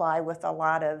comply with a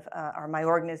lot of, or my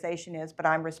organization is, but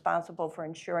I'm responsible for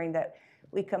ensuring that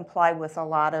we comply with a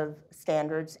lot of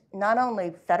standards, not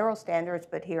only federal standards,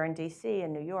 but here in DC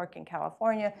and New York and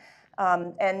California.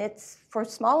 And it's, for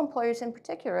small employers in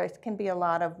particular, it can be a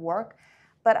lot of work.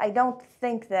 But I don't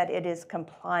think that it is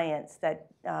compliance that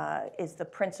is the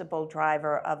principal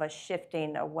driver of a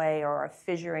shifting away or a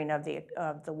fissuring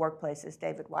of the workplace, as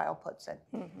David Weil puts it.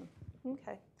 Mm-hmm.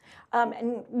 Okay.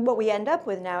 And what we end up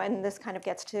with now, and this kind of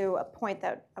gets to a point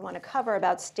that I want to cover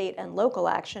about state and local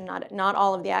action. Not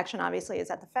all of the action, obviously, is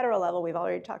at the federal level. We've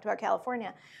already talked about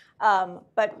California.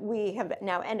 But we have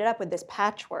now ended up with this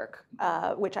patchwork,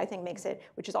 which I think makes it,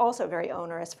 which is also very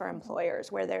onerous for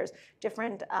employers, where there's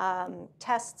different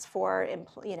tests for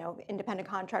independent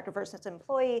contractor versus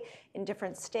employee in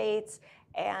different states,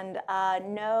 and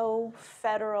no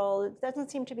federal. It doesn't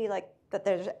seem to be like that.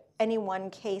 There's any one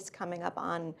case coming up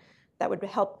on that would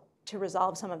help to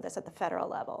resolve some of this at the federal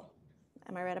level.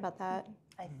 Am I right about that?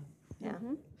 Yeah.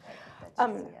 Mm-hmm.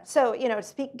 So,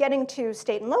 getting to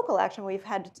state and local action, we've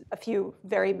had a few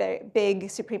very big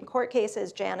Supreme Court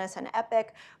cases, Janus and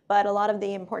Epic, but a lot of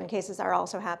the important cases are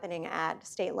also happening at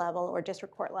state level or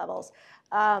district court levels.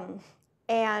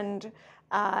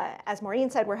 As Maureen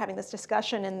said, we're having this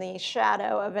discussion in the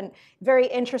shadow of a very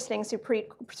interesting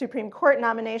Supreme Court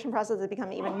nomination process that's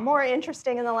become even more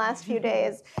interesting in the last few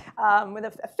days, with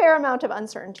a fair amount of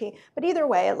uncertainty. But either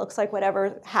way, it looks like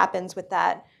whatever happens with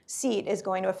that seat is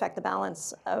going to affect the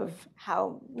balance of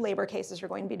how labor cases are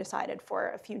going to be decided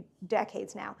for a few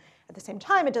decades now. At the same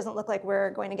time, it doesn't look like we're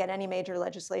going to get any major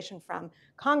legislation from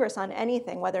Congress on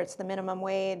anything, whether it's the minimum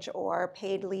wage or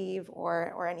paid leave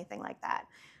or anything like that.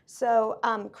 So,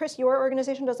 Chris, your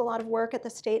organization does a lot of work at the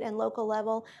state and local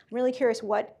level. I'm really curious,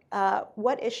 what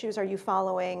issues are you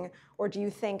following, or do you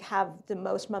think have the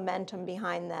most momentum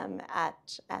behind them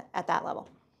at that level?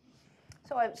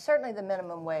 So certainly the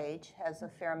minimum wage has a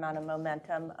fair amount of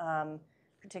momentum,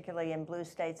 particularly in blue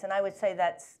states. And I would say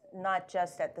that's not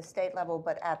just at the state level,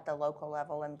 but at the local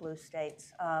level in blue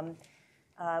states.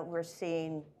 We're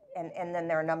seeing, and then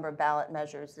there are a number of ballot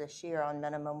measures this year on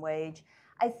minimum wage.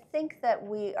 I think that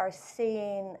we are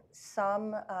seeing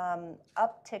some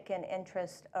uptick in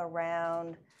interest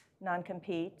around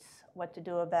non-competes, what to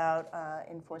do about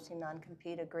enforcing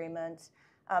non-compete agreements.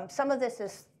 Some of this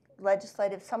is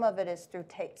legislative, some of it is through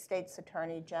states'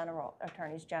 attorneys general,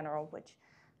 which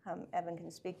Evan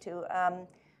can speak to.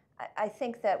 I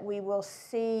think that we will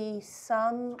see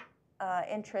some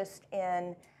interest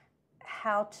in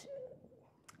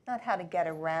not how to get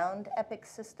around EPIC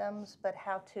systems, but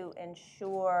how to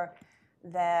ensure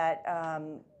that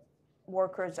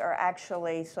workers are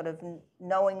actually sort of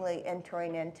knowingly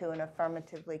entering into and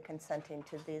affirmatively consenting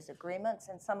to these agreements.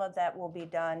 And some of that will be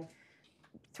done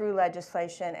through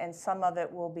legislation, and some of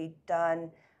it will be done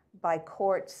by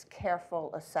courts'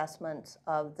 careful assessments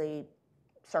of the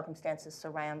circumstances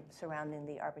surrounding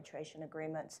the arbitration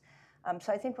agreements.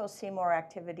 So I think we'll see more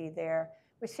activity there.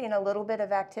 We're seeing a little bit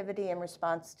of activity in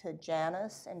response to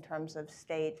Janus in terms of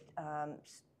state,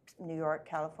 New York,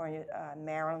 California,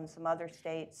 Maryland, some other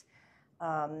states,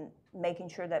 making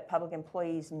sure that public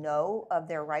employees know of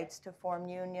their rights to form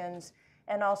unions,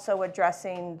 and also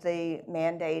addressing the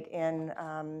mandate in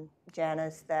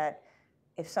Janus that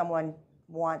if someone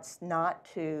wants not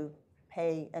to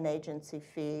pay an agency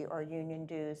fee or union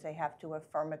dues, they have to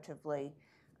affirmatively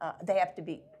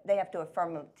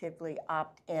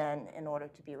opt in order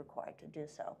to be required to do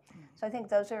so. So I think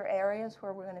those are areas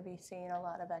where we're going to be seeing a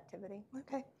lot of activity.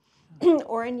 Okay.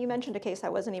 Oren, you mentioned a case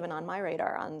that wasn't even on my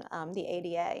radar on the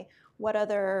ADA. What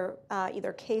other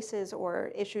either cases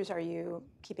or issues are you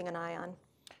keeping an eye on?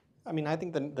 I mean, I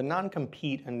think the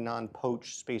non-compete and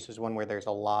non-poach space is one where there's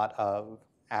a lot of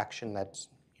action that's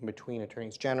in between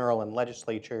attorneys general and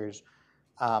legislatures.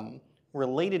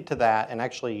 Related to that, and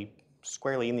actually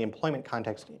squarely in the employment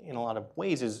context in a lot of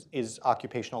ways, is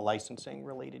occupational licensing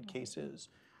related cases,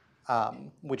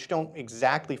 which don't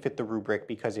exactly fit the rubric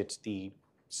because it's the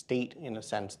state, in a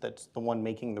sense, that's the one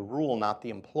making the rule, not the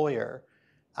employer.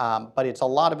 But it's a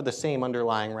lot of the same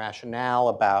underlying rationale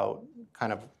about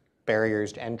kind of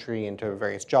barriers to entry into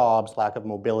various jobs, lack of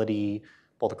mobility,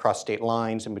 both across state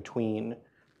lines and between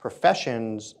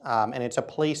professions. And it's a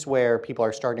place where people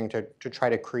are starting to try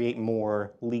to create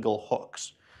more legal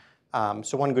hooks.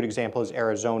 So one good example is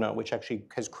Arizona, which actually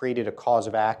has created a cause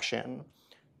of action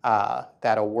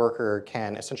that a worker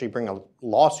can essentially bring a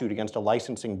lawsuit against a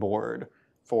licensing board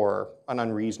for an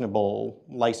unreasonable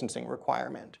licensing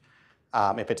requirement,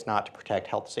 if it's not to protect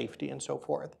health, safety, and so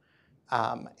forth.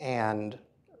 And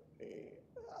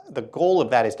the goal of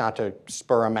that is not to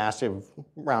spur a massive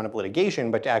round of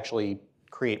litigation, but to actually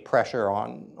create pressure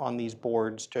on these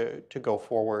boards to go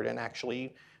forward and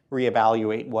actually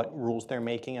reevaluate what rules they're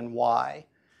making and why.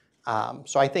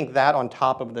 So I think that on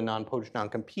top of the non-poach,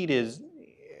 non-compete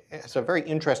it's a very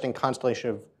interesting constellation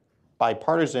of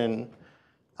bipartisan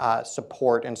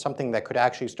support and something that could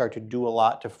actually start to do a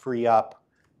lot to free up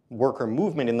worker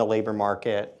movement in the labor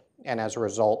market, and as a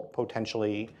result,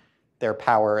 potentially their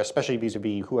power, especially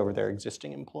vis-a-vis whoever their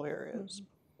existing employer is.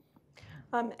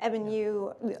 Evan,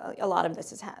 a lot of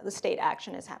this the state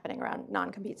action is happening around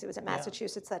non-competes. It was in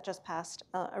Massachusetts that just passed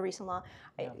a recent law.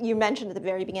 You mentioned at the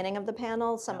very beginning of the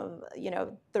panel some of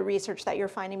the research that you're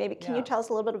finding. Maybe can you tell us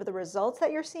a little bit of the results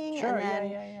that you're seeing, Sure,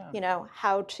 and then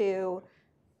how to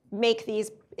make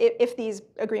these, if these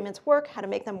agreements work, how to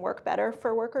make them work better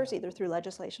for workers, either through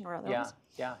legislation or otherwise?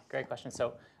 Yeah, great question.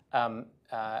 So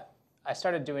I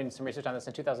started doing some research on this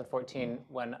in 2014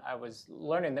 when I was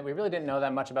learning that we really didn't know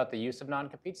that much about the use of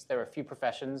non-competes. There were a few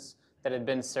professions that had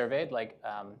been surveyed, like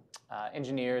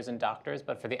engineers and doctors,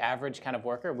 but for the average kind of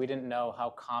worker, we didn't know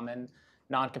how common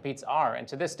non-competes are. And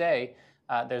to this day,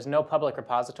 there's no public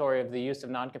repository of the use of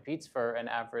non-competes for an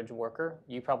average worker.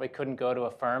 You probably couldn't go to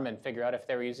a firm and figure out if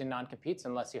they were using non-competes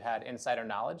unless you had insider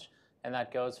knowledge, and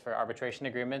that goes for arbitration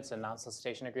agreements and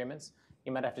non-solicitation agreements.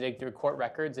 You might have to dig through court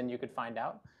records and you could find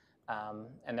out.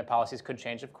 And their policies could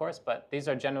change, of course, but these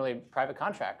are generally private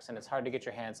contracts, and it's hard to get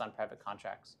your hands on private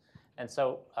contracts. And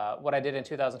so what I did in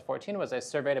 2014 was I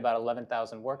surveyed about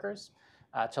 11,000 workers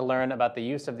to learn about the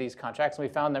use of these contracts. And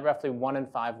we found that roughly 1 in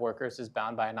 5 workers is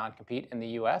bound by a non-compete in the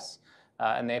US.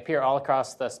 And they appear all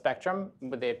across the spectrum.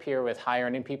 They appear with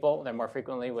high-earning people. They're more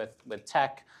frequently with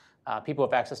tech, people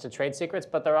with access to trade secrets,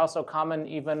 but they're also common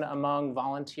even among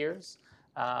volunteers.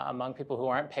 Among people who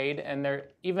aren't paid, and they're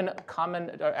even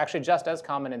common, or actually just as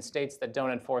common in states that don't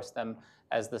enforce them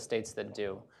as the states that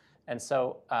do. And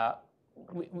so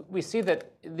we see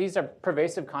that these are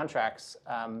pervasive contracts,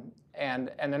 and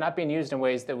they're not being used in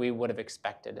ways that we would have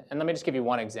expected. And let me just give you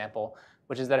one example,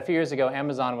 which is that a few years ago,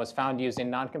 Amazon was found using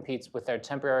non-competes with their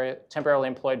temporarily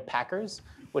employed packers,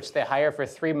 which they hire for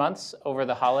 3 months over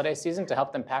the holiday season to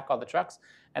help them pack all the trucks.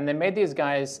 And they made these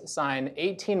guys sign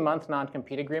 18-month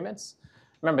non-compete agreements.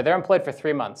 Remember, they're employed for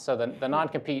 3 months, so the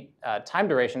non-compete time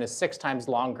duration is 6 times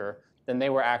longer than they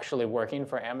were actually working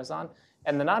for Amazon.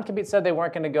 And the non-compete said they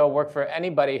weren't going to go work for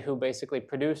anybody who basically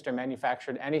produced or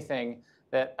manufactured anything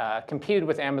that competed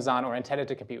with Amazon or intended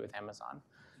to compete with Amazon.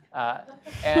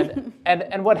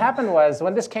 And what happened was,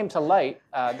 when this came to light,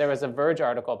 there was a Verge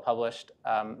article published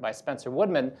by Spencer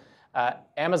Woodman.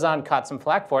 Amazon caught some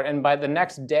flack for it, and by the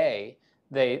next day,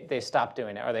 they stopped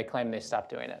doing it, or they claimed they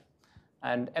stopped doing it.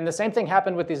 And the same thing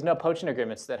happened with these no-poaching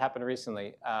agreements that happened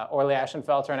recently. Orly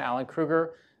Ashenfelter and Alan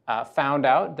Kruger found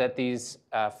out that these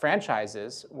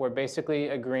franchises were basically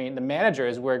agreeing, the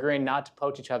managers were agreeing not to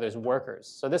poach each other's workers.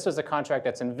 So this was a contract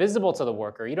that's invisible to the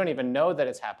worker. You don't even know that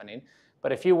it's happening.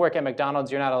 But if you work at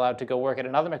McDonald's, you're not allowed to go work at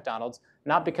another McDonald's,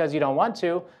 not because you don't want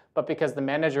to, but because the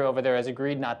manager over there has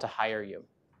agreed not to hire you.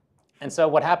 And so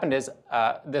what happened is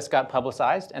this got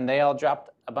publicized, and they all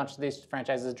dropped, a bunch of these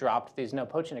franchises dropped these no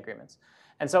poaching agreements.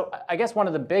 And so I guess one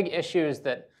of the big issues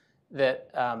that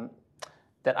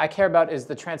I care about is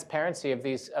the transparency of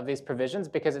these provisions,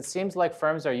 because it seems like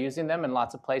firms are using them in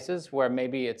lots of places where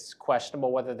maybe it's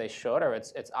questionable whether they should, or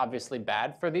it's obviously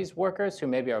bad for these workers who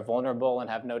maybe are vulnerable and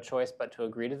have no choice but to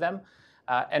agree to them.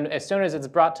 And as soon as it's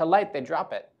brought to light, they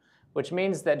drop it, which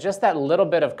means that just that little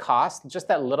bit of cost, just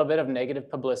that little bit of negative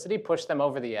publicity pushed them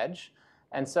over the edge.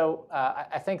 And so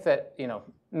I think that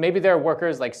maybe there are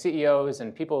workers like CEOs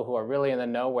and people who are really in the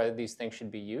know whether these things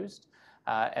should be used.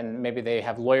 And maybe they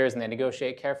have lawyers and they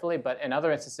negotiate carefully. But in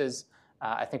other instances,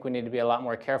 I think we need to be a lot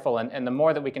more careful. And the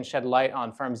more that we can shed light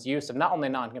on firms' use of not only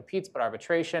non-competes, but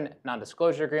arbitration,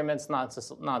 non-disclosure agreements,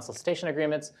 non-solicitation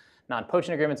agreements,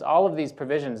 non-poaching agreements, all of these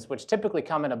provisions, which typically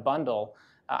come in a bundle,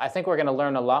 I think we're going to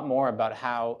learn a lot more about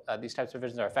how these types of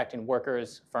provisions are affecting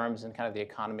workers, firms, and kind of the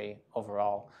economy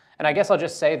overall. And I guess I'll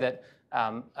just say that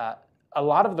a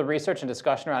lot of the research and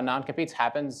discussion around non-competes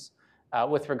happens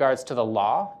with regards to the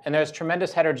law. And there's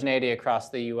tremendous heterogeneity across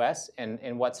the US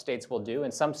in what states will do.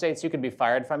 In some states, you could be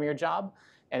fired from your job.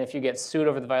 And if you get sued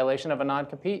over the violation of a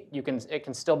non-compete, it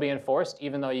can still be enforced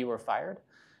even though you were fired.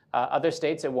 Other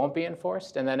states, it won't be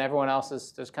enforced. And then everyone else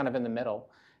is kind of in the middle.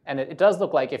 And it does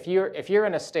look like if you're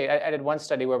in a state, I did one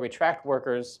study where we tracked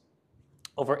workers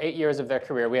over 8 years of their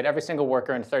career. We had every single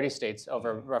worker in 30 states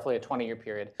over roughly a 20-year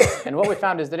period. And what we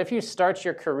found is that if you start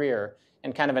your career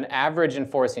in kind of an average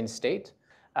enforcing state,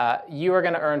 you are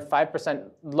going to earn 5%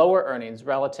 lower earnings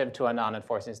relative to a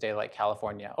non-enforcing state like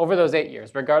California over those 8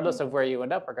 years, regardless of where you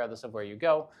end up, regardless of where you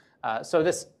go. So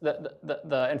the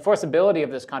enforceability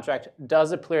of this contract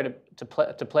does appear to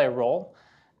play a role.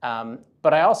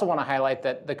 But I also want to highlight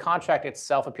that the contract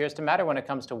itself appears to matter when it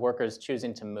comes to workers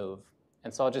choosing to move.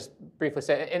 And so I'll just briefly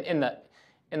say, in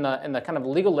the kind of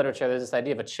legal literature, there's this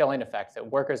idea of a chilling effect, that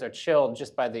workers are chilled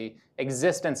just by the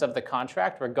existence of the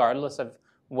contract, regardless of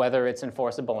whether it's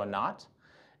enforceable or not.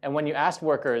 And when you ask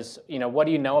workers, what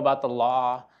do you know about the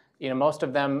law? Most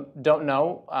of them don't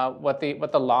know what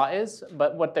the law is,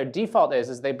 but what their default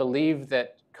is they believe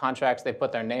that contracts they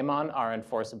put their name on are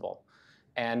enforceable.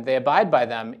 And they abide by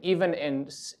them, even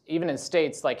in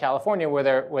states like California, where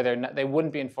they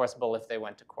wouldn't be enforceable if they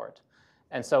went to court.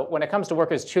 And so when it comes to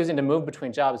workers choosing to move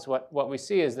between jobs, what we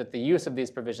see is that the use of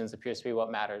these provisions appears to be what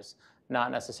matters,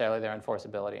 not necessarily their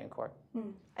enforceability in court.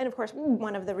 And of course,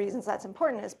 one of the reasons that's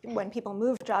important is when people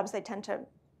move jobs, they tend to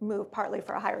move partly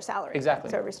for a higher salary. Exactly.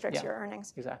 So it restricts your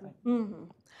earnings. Exactly.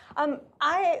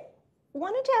 I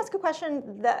wanted to ask a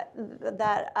question that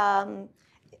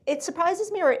it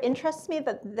surprises me or it interests me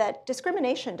that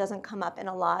discrimination doesn't come up in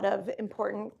a lot of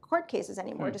important court cases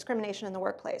anymore, discrimination in the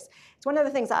workplace. It's one of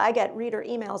the things that I get reader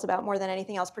emails about more than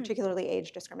anything else, particularly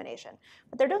age discrimination.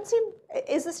 But there don't seem,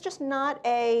 is this just not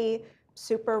a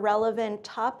super relevant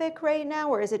topic right now,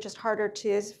 or is it just harder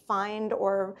to find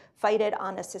or fight it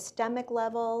on a systemic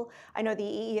level? I know the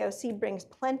EEOC brings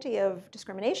plenty of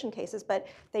discrimination cases, but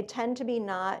they tend to be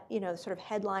not, sort of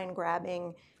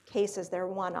headline-grabbing cases. They're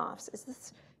one-offs.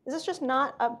 Is this just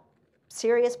not a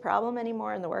serious problem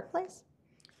anymore in the workplace?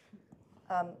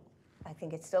 I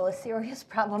think it's still a serious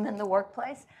problem in the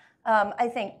workplace. I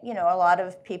think, a lot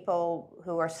of people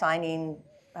who are signing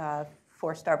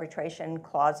forced arbitration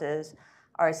clauses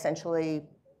are essentially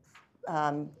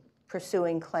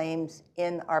pursuing claims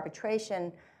in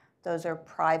arbitration. Those are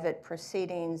private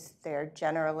proceedings. They're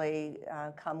generally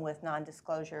come with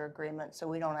non-disclosure agreements, so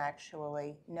we don't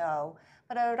actually know.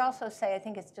 But I would also say I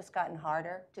think it's just gotten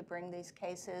harder to bring these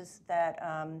cases. That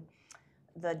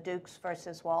the Dukes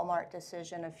versus Walmart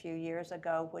decision a few years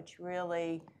ago, which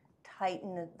really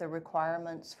tightened the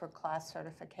requirements for class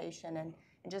certification and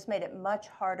just made it much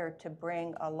harder to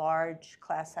bring a large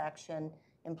class action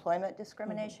employment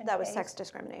discrimination That was case. Sex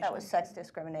discrimination. That was sex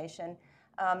discrimination.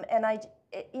 And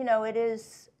it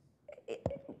is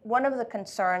one of the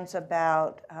concerns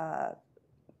about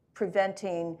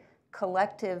preventing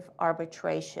collective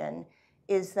arbitration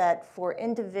is that for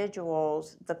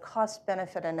individuals, the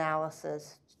cost-benefit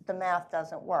analysis, the math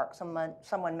doesn't work.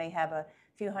 Someone may have a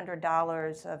few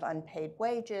 $100s of unpaid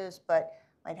wages, but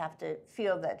might have to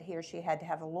feel that he or she had to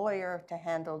have a lawyer to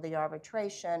handle the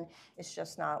arbitration. It's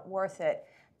just not worth it.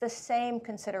 The same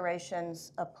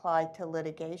considerations apply to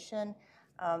litigation,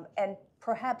 and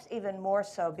perhaps even more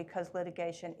so because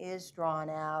litigation is drawn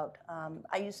out.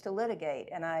 I used to litigate,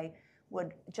 and I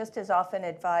would just as often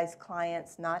advise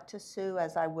clients not to sue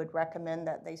as I would recommend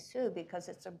that they sue, because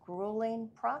it's a grueling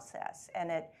process,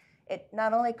 and it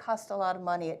not only costs a lot of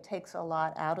money, it takes a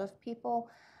lot out of people.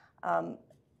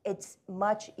 It's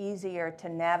much easier to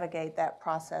navigate that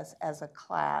process as a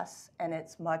class, and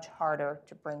it's much harder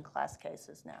to bring class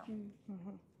cases now.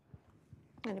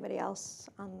 Anybody else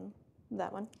on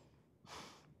that one?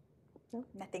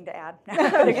 Nothing to add.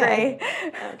 Okay.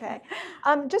 Okay.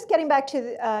 Just getting back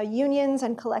to unions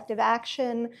and collective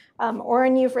action.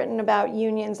 Oren, you've written about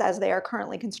unions as they are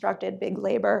currently constructed, big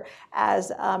labor,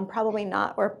 as probably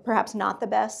not, or perhaps not the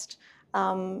best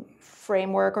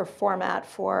framework or format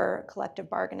for collective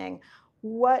bargaining.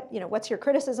 What's your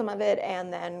criticism of it,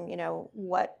 and then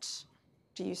what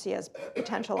do you see as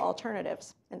potential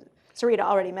alternatives? And Sarita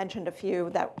already mentioned a few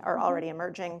that are already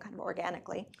emerging kind of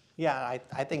organically. Yeah,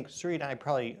 I think Sarita and I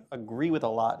probably agree with a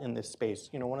lot in this space.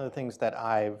 One of the things that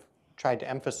I've tried to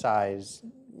emphasize,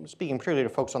 speaking particularly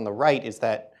to folks on the right, is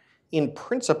that in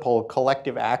principle,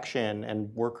 collective action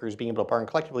and workers being able to bargain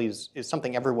collectively is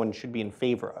something everyone should be in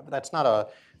favor of. That's not a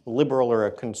liberal or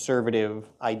a conservative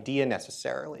idea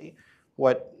necessarily.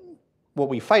 What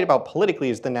we fight about politically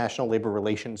is the National Labor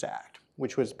Relations Act,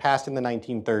 which was passed in the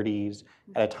 1930s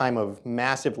at a time of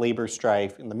massive labor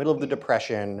strife in the middle of the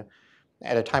Depression,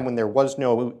 at a time when there was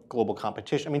no global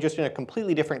competition. I mean, just in a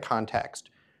completely different context,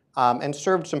 and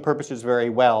served some purposes very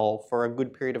well for a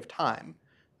good period of time.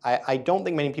 I don't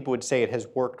think many people would say it has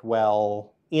worked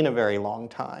well in a very long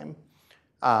time.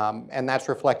 And that's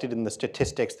reflected in the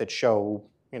statistics that show,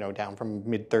 down from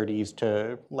mid-30s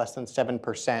to less than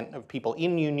 7% of people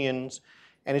in unions.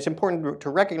 And it's important to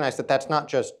recognize that that's not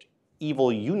just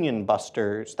evil union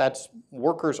busters. That's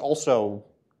workers also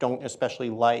don't especially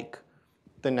like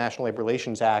the National Labor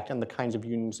Relations Act and the kinds of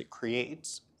unions it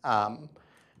creates.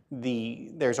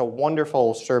 There's a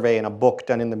wonderful survey in a book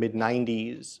done in the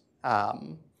mid-90s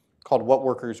called What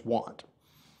Workers Want.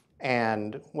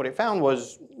 And what it found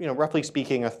was, roughly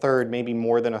speaking, a third, maybe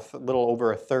more than little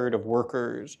over a third of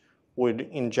workers would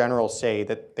in general say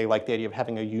that they like the idea of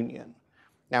having a union.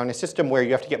 Now, in a system where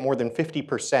you have to get more than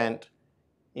 50%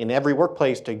 in every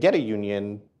workplace to get a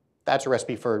union, that's a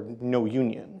recipe for no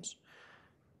unions.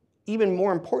 Even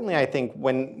more importantly, I think,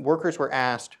 when workers were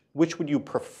asked, which would you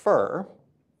prefer,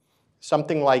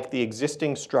 something like the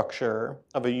existing structure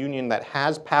of a union that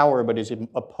has power but is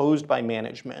opposed by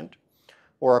management,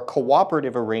 or a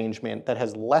cooperative arrangement that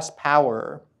has less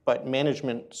power but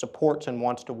management supports and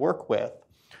wants to work with,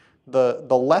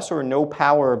 the less or no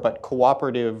power but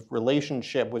cooperative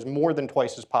relationship was more than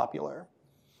twice as popular.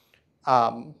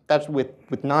 That's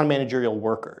with non-managerial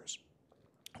workers.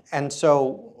 And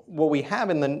so what we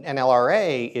have in the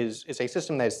NLRA is a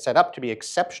system that is set up to be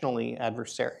exceptionally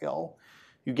adversarial.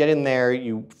 You get in there,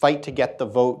 you fight to get the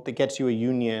vote that gets you a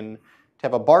union, to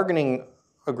have a bargaining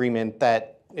agreement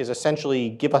that is essentially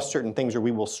give us certain things or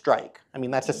we will strike. I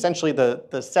mean, that's essentially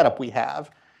the setup we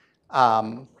have.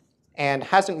 And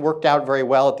hasn't worked out very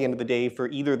well at the end of the day for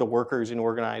either the workers in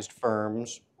organized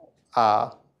firms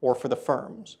or for the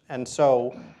firms. And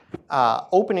so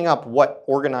opening up what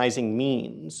organizing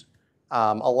means,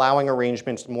 allowing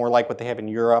arrangements more like what they have in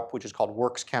Europe, which is called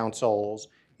works councils,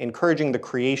 encouraging the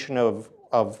creation of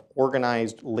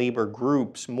organized labor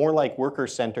groups, more like worker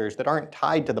centers that aren't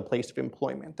tied to the place of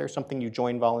employment. They're something you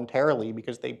join voluntarily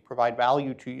because they provide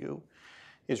value to you,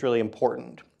 is really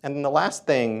important. And then the last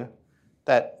thing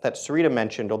that Sarita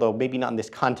mentioned, although maybe not in this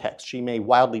context, she may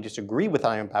wildly disagree with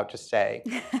what I'm about to say,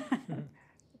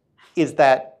 is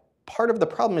that part of the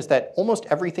problem is that almost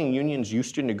everything unions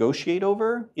used to negotiate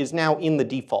over is now in the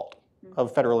default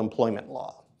of federal employment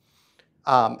law.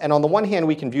 And on the one hand,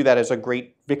 we can view that as a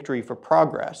great victory for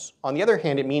progress. On the other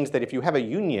hand, it means that if you have a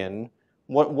union,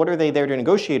 what are they there to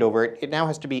negotiate over? It now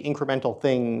has to be incremental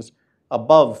things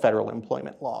above federal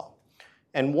employment law.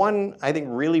 And one, I think,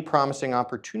 really promising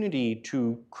opportunity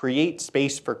to create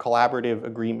space for collaborative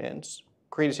agreements,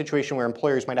 create a situation where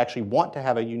employers might actually want to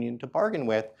have a union to bargain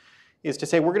with, is to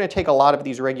say we're going to take a lot of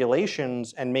these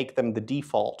regulations and make them the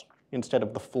default instead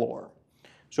of the floor.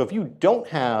 So if you don't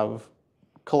have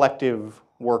collective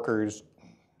workers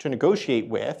to negotiate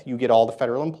with, you get all the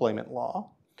federal employment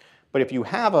law. But if you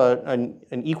have an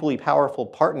equally powerful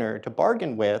partner to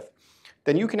bargain with,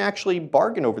 then you can actually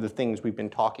bargain over the things we've been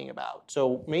talking about.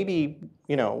 So maybe,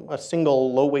 a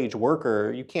single low-wage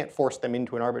worker, you can't force them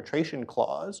into an arbitration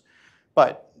clause,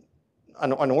 but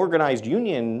an organized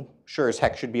union sure as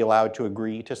heck should be allowed to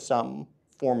agree to some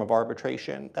form of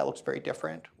arbitration that looks very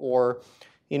different. Or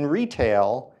in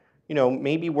retail,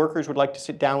 maybe workers would like to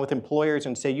sit down with employers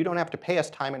and say, you don't have to pay us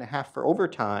time and a half for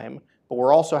overtime, but we'll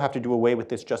also have to do away with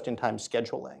this just-in-time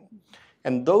scheduling.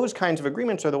 And those kinds of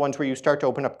agreements are the ones where you start to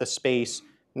open up the space,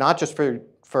 not just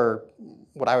for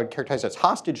what I would characterize as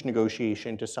hostage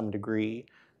negotiation to some degree,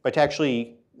 but to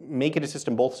actually make it a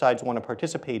system both sides want to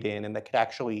participate in and that could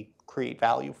actually create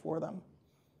value for them.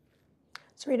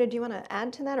 Sarita, do you want to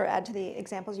add to that or add to the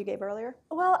examples you gave earlier?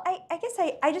 Well, I guess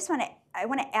I just want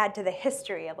to add to the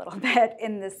history a little bit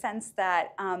in the sense that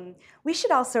we should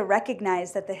also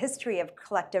recognize that the history of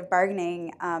collective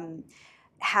bargaining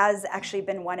has actually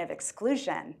been one of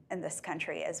exclusion in this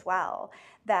country as well.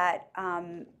 That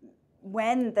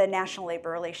when the National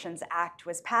Labor Relations Act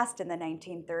was passed in the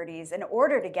 1930s, in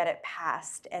order to get it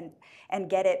passed and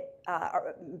get it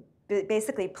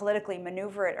basically politically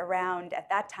maneuver it around, at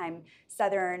that time,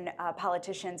 Southern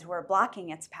politicians who were blocking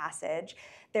its passage,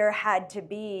 there had to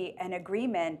be an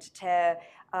agreement to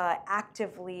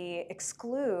actively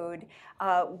exclude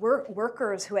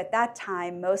workers who at that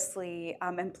time mostly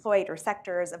employed, or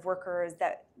sectors of workers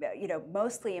that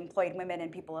mostly employed women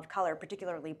and people of color,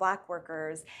 particularly black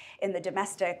workers in the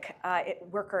domestic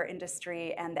worker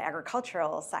industry and the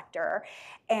agricultural sector.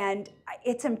 And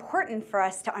it's important for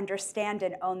us to understand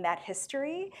and own that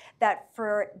history, that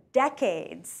for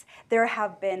decades there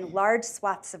have been large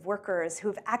swaths of workers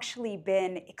who've actually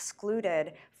been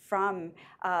excluded from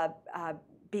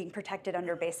being protected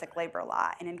under basic labor law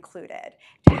and included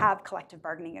to have collective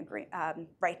bargaining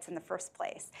rights in the first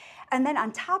place. And then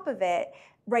on top of it,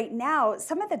 right now,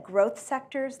 some of the growth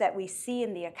sectors that we see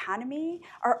in the economy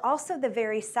are also the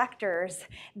very sectors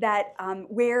that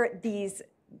where these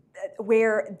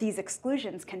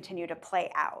exclusions continue to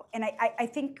play out. And I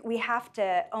think we have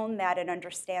to own that and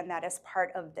understand that as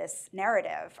part of this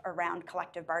narrative around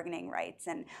collective bargaining rights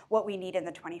and what we need in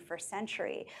the 21st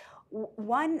century.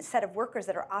 one set of workers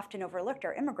that are often overlooked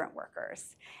are immigrant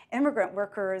workers. Immigrant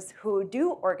workers who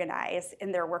do organize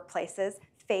in their workplaces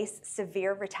face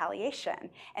severe retaliation,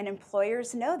 and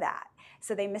employers know that.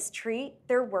 So they mistreat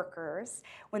their workers.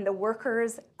 When the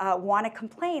workers want to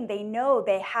complain, they know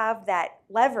they have that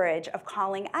leverage of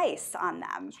calling ICE on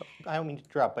them. So I don't mean to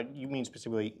interrupt, but you mean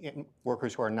specifically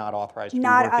workers who are not authorized to be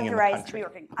Not working in the authorized to be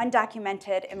country? working,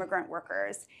 undocumented immigrant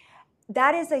workers.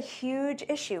 That is a huge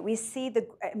issue. We see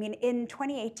in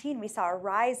 2018, we saw a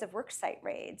rise of worksite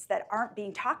raids that aren't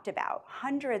being talked about.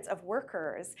 Hundreds of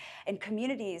workers and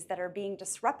communities that are being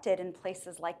disrupted in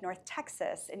places like North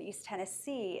Texas, in East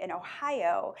Tennessee, in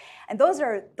Ohio. And those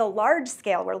are the large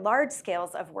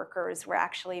scales of workers were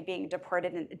actually being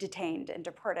deported and detained and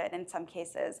deported in some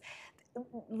cases,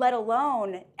 let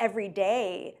alone every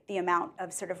day the amount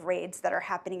of sort of raids that are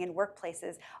happening in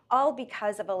workplaces, all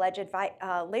because of alleged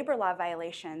labor law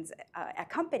violations at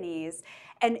companies.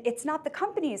 And it's not the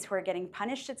companies who are getting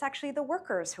punished, it's actually the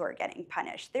workers who are getting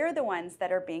punished. They're the ones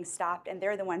that are being stopped and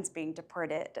they're the ones being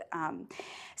deported.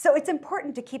 So it's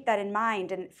important to keep that in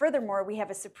mind. And furthermore, we have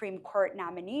a Supreme Court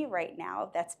nominee right now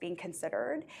that's being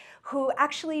considered who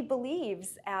actually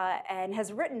believes and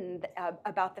has written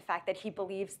about the fact that he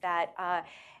believes that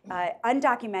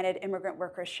undocumented immigrant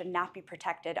workers should not be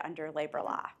protected under labor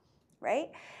law, right?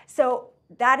 So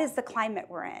that is the climate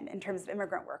we're in terms of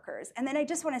immigrant workers. And then I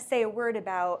just want to say a word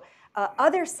about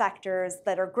other sectors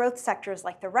that are growth sectors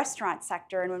like the restaurant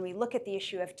sector. And when we look at the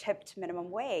issue of tipped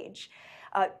minimum wage,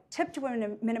 tipped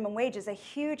minimum wage is a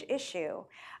huge issue.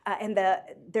 And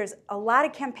there's a lot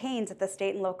of campaigns at the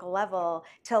state and local level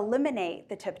to eliminate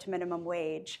the tipped minimum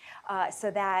wage so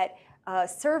that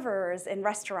servers in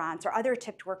restaurants or other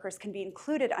tipped workers can be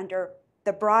included under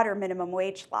the broader minimum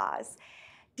wage laws.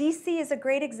 DC is a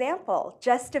great example.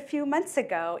 Just a few months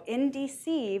ago in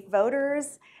DC,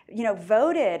 voters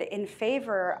voted in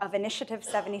favor of Initiative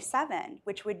 77,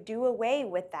 which would do away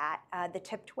with that, the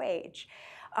tipped wage.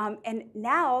 And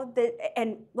now,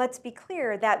 and let's be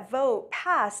clear, that vote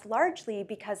passed largely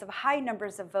because of high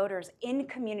numbers of voters in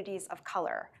communities of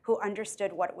color who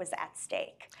understood what was at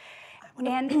stake.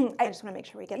 And I just want to make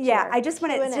sure we get to I just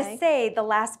want to just say the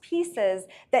last piece is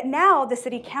that now the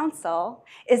city council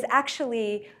is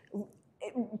actually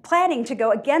planning to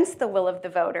go against the will of the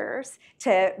voters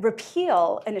to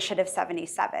repeal Initiative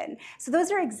 77. So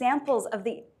those are examples of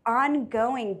the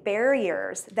ongoing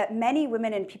barriers that many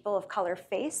women and people of color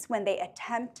face when they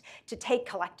attempt to take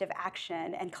collective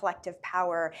action and collective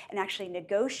power and actually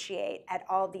negotiate at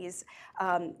all these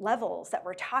levels that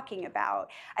we're talking about.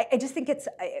 I just think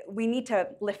we need to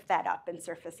lift that up and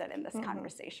surface it in this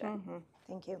conversation.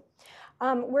 Thank you.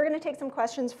 We're going to take some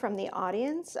questions from the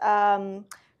audience.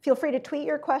 Feel free to tweet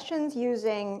your questions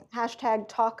using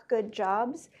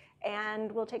 #TalkGoodJobs,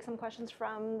 and we'll take some questions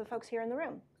from the folks here in the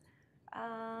room.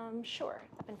 Sure,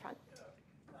 up in front.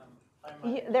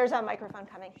 There's a microphone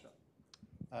coming.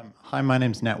 Hi, my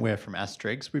name's Nat Ware from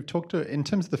Asterix. We've talked in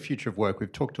terms of the future of work,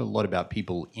 we've talked a lot about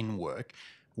people in work.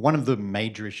 One of the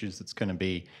major issues that's going to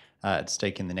be at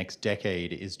stake in the next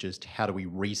decade is just how do we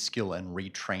reskill and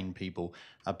retrain people,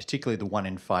 particularly the 1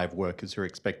 in 5 workers who are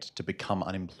expected to become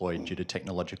unemployed due to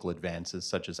technological advances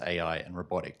such as AI and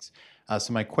robotics.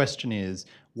 So my question is,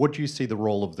 what do you see the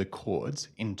role of the courts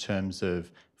in terms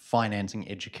of financing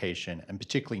education, and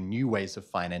particularly new ways of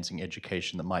financing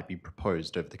education that might be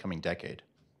proposed over the coming decade?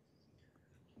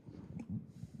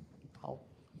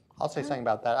 I'll say something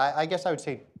about that. I guess I would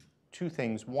say 2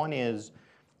 things. One is,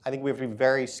 I think we have to be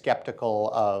very skeptical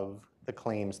of the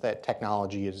claims that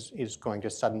technology is going to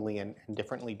suddenly and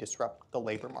differently disrupt the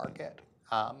labor market.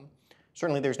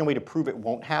 Certainly there's no way to prove it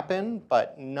won't happen,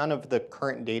 but none of the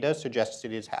current data suggests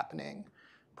it is happening.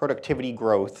 Productivity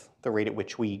growth, the rate at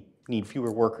which we need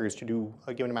fewer workers to do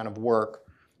a given amount of work,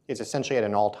 is essentially at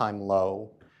an all-time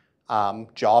low.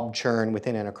 Job churn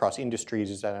within and across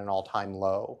industries is at an all-time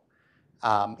low.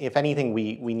 If anything,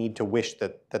 we need to wish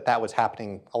that was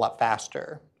happening a lot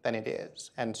faster than it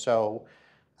is. And so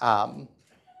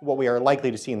what we are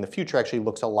likely to see in the future actually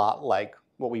looks a lot like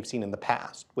what we've seen in the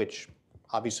past, which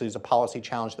obviously is a policy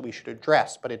challenge that we should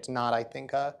address, but it's not, I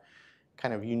think, a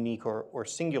kind of unique or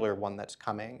singular one that's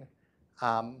coming.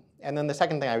 And then the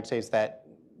second thing I would say is that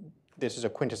this is a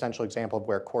quintessential example of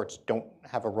where courts don't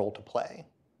have a role to play.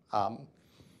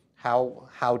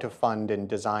 How to fund and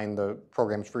design the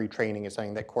programs for retraining is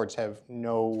something that courts have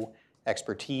no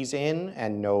expertise in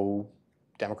and no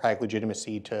democratic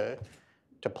legitimacy to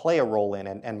play a role in,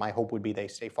 and my hope would be they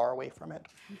stay far away from it.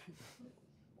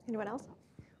 Anyone else?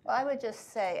 Well, I would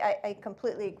just say I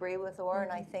completely agree with Orr,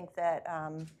 and I think that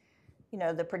you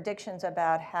know, the predictions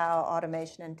about how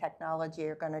automation and technology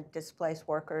are going to displace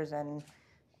workers and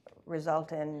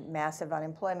result in massive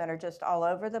unemployment are just all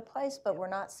over the place, but we're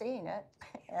not seeing it.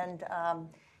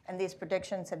 And these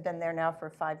predictions have been there now for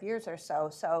 5 years or so.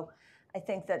 So I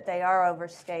think that they are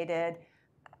overstated.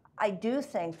 I do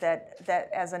think that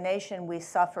as a nation, we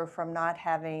suffer from not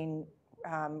having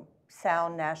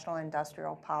sound national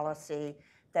industrial policy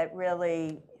that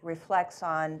really reflects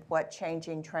on what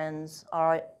changing trends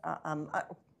are,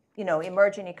 you know,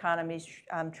 emerging economies,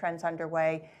 trends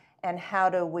underway, and how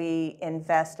do we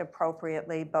invest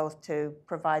appropriately both to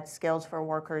provide skills for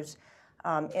workers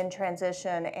in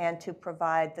transition and to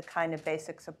provide the kind of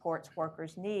basic supports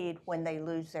workers need when they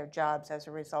lose their jobs as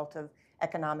a result of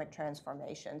economic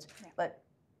transformations. Yeah. But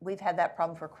we've had that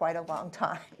problem for quite a long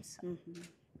time. So. Mm-hmm.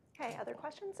 Okay, other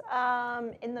questions?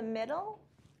 In the middle,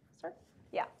 sir?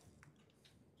 Yeah.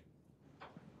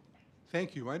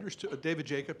 Thank you. I understood, David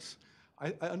Jacobs,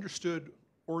 I understood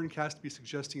Orrin Cassidy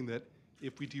suggesting that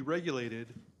if we deregulated,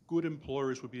 good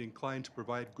employers would be inclined to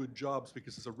provide good jobs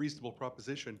because it's a reasonable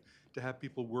proposition to have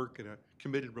people work in a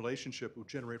committed relationship who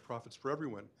generate profits for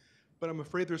everyone. But I'm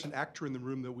afraid there's an actor in the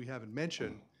room that we haven't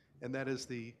mentioned, and that is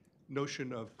the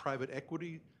notion of private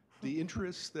equity, the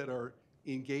interests that are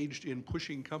engaged in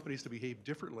pushing companies to behave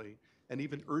differently and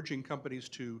even urging companies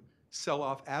to sell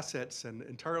off assets and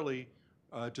entirely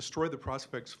destroy the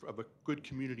prospects of a good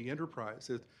community enterprise.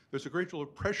 There's a great deal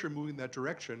of pressure moving in that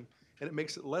direction, and it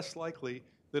makes it less likely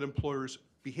that employers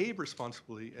behave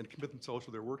responsibly and commit themselves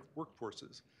to their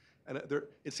workforces. And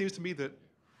it seems to me that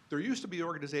there used to be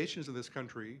organizations in this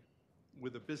country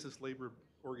with a business labor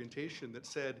orientation that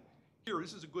said, here,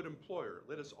 this is a good employer.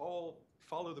 Let us all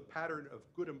follow the pattern of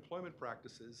good employment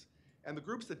practices. And the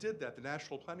groups that did that, the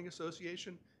National Planning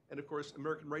Association, and of course,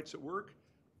 American Rights at Work,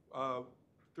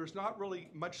 there's not really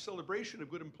much celebration of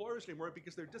good employers anymore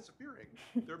because they're disappearing.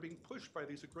 They're being pushed by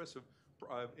these aggressive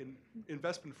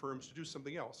investment firms to do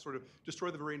something else, sort of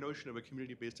destroy the very notion of a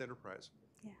community-based enterprise.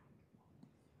 Yeah.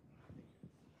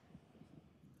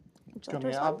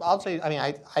 I'll say, I mean,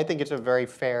 I think it's a very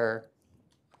fair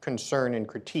concern and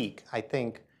critique. I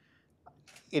think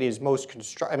it is most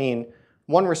I mean,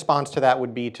 one response to that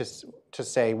would be to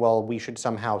say, well, we should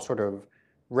somehow sort of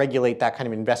regulate that kind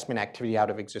of investment activity out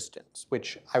of existence,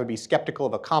 which I would be skeptical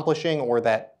of accomplishing, or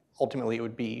that ultimately it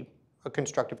would be a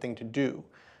constructive thing to do.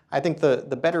 I think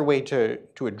the better way to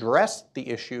address the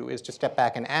issue is to step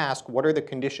back and ask, what are the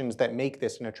conditions that make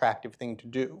this an attractive thing to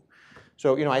do?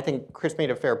 So, you know, I think Chris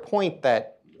made a fair point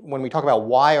that when we talk about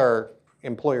why are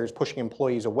employers pushing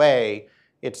employees away,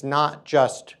 it's not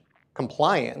just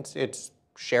compliance, it's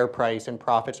share price and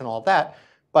profits and all of that.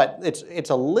 But it's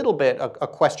a little bit a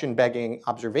question-begging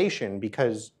observation,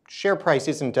 because share price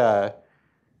isn't an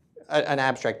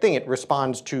abstract thing. It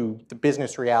responds to the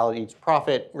business realities.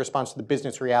 Profit responds to the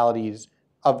business realities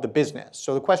of the business.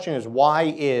 So the question is,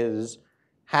 why is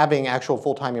having actual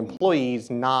full-time employees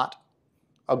not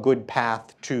a good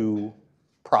path to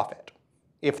profit,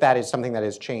 if that is something that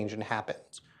has changed and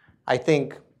happens? I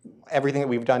think everything that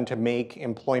we've done to make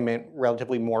employment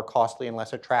relatively more costly and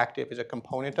less attractive is a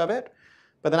component of it.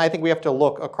 But then I think we have to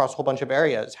look across a whole bunch of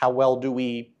areas. How well do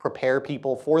we prepare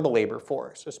people for the labor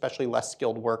force, especially less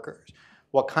skilled workers?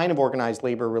 What kind of organized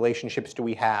labor relationships do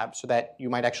we have so that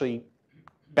you might actually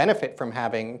benefit from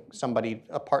having somebody,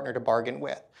 a partner to bargain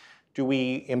with? Do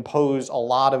we impose a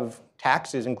lot of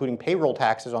taxes, including payroll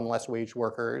taxes, on less wage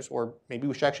workers? Or maybe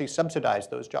we should actually subsidize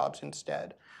those jobs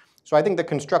instead. So I think the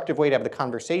constructive way to have the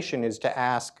conversation is to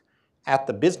ask at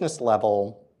the business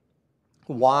level,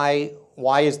 why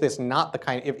is this not the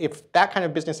kind, if that kind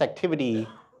of business activity,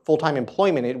 full-time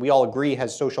employment, we all agree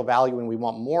has social value and we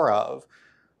want more of,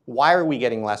 why are we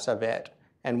getting less of it?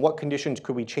 And what conditions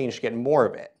could we change to get more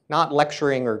of it? Not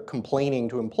lecturing or complaining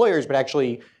to employers, but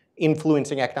actually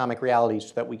influencing economic realities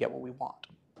so that we get what we want.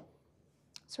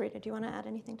 Sarita, do you want to add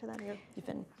anything to that? You've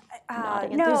been No,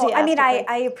 nodding enthusiastically. I mean,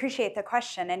 I appreciate the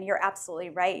question, and you're absolutely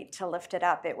right to lift it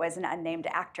up. It was an unnamed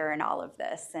actor in all of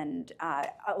this, and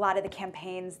a lot of the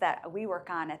campaigns that we work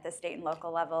on at the state and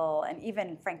local level, and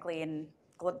even, frankly, in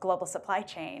global supply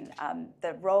chain,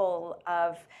 the role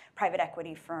of private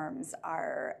equity firms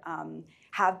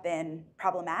have been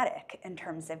problematic in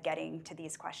terms of getting to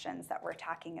these questions that we're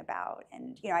talking about.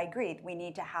 And I agree, we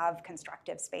need to have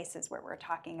constructive spaces where we're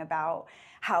talking about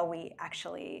how we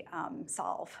actually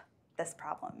solve this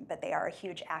problem. But they are a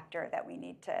huge actor that we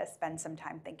need to spend some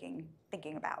time thinking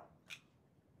about.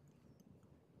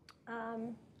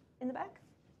 In the back?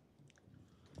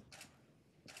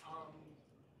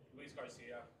 Luis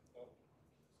Garcia.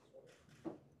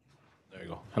 There you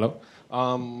go. Hello.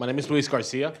 My name is Luis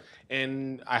Garcia,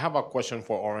 and I have a question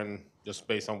for Orrin just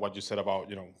based on what you said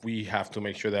about, we have to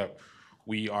make sure that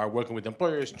we are working with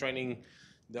employers, training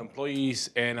the employees.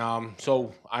 And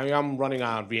so I am running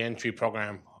a reentry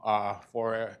program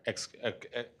for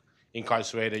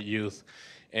incarcerated youth.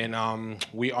 And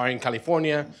we are in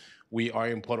California, we are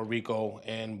in Puerto Rico,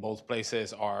 and both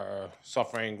places are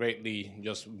suffering greatly.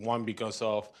 Just one because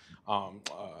of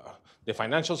the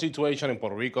financial situation in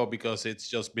Puerto Rico, because it's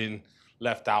just been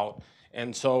left out.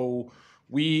 And so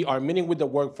we are meeting with the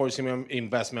workforce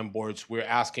investment boards. We're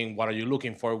asking, what are you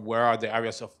looking for? Where are the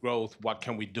areas of growth? What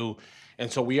can we do? And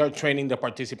so we are training the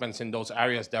participants in those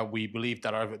areas that we believe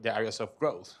that are the areas of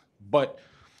growth. But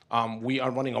we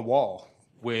are running a wall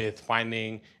with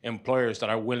finding employers that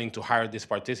are willing to hire these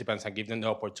participants and give them the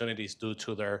opportunities due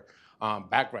to their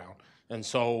background. And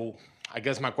so I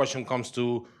guess my question comes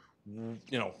to,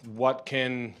 what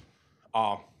can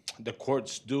the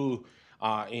courts do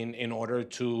in order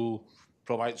to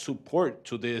provide support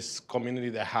to this community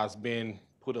that has been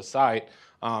put aside,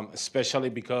 especially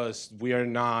because we are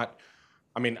not,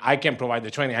 I can provide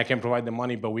the training, I can provide the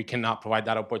money, but we cannot provide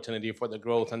that opportunity for the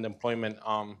growth and the employment.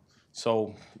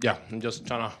 So yeah, I'm just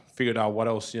trying to figure out what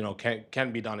else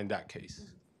can be done in that case.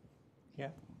 Yeah,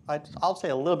 I'll say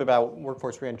a little bit about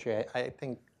workforce reentry. I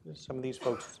think some of these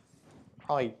folks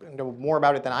probably know more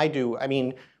about it than I do.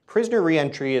 Prisoner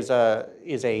reentry is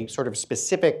a sort of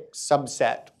specific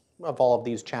subset of all of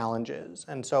these challenges.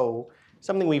 And so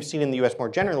something we've seen in the US more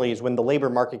generally is when the labor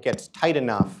market gets tight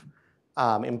enough,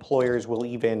 employers will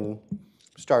even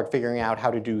start figuring out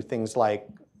how to do things like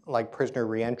prisoner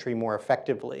reentry more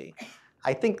effectively.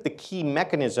 I think the key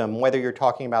mechanism, whether you're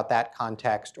talking about that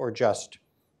context or just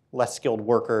less skilled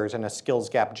workers and a skills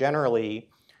gap generally,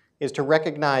 is to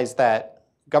recognize that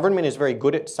government is very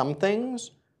good at some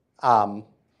things,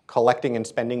 collecting and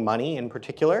spending money in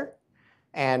particular,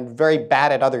 and very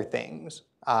bad at other things,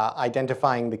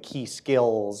 identifying the key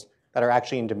skills that are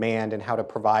actually in demand and how to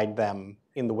provide them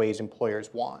in the ways employers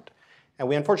want. And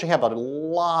we unfortunately have a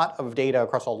lot of data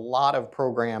across a lot of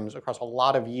programs, across a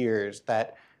lot of years,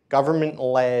 that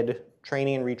government-led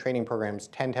training and retraining programs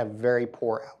tend to have very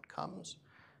poor outcomes.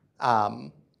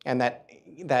 And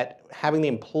that having the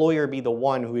employer be the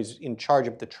one who is in charge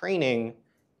of the training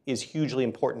is hugely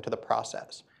important to the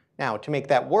process. Now, to make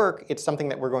that work, it's something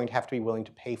that we're going to have to be willing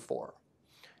to pay for.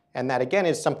 And that, again,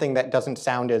 is something that doesn't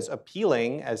sound as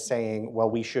appealing as saying, well,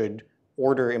 we should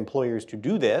order employers to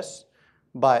do this.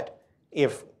 But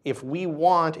if we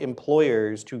want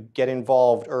employers to get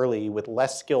involved early with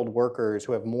less skilled workers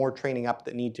who have more training up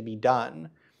that need to be done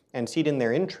and see it in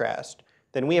their interest,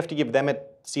 then we have to give them a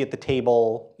seat at the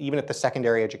table, even at the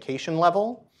secondary education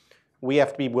level. We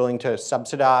have to be willing to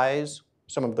subsidize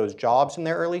some of those jobs in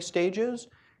their early stages.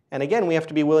 And again, we have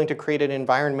to be willing to create an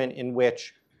environment in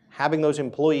which having those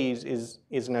employees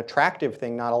is an attractive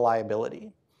thing, not a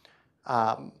liability.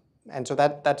 And so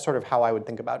that's sort of how I would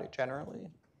think about it generally.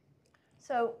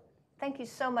 So thank you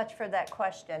so much for that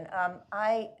question.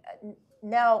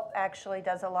 Nell actually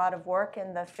does a lot of work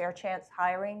in the fair chance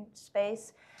hiring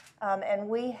space. And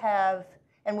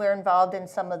we're involved in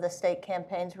some of the state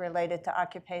campaigns related to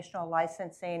occupational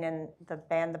licensing and the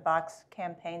Ban the Box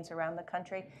campaigns around the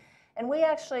country. And we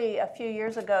actually, a few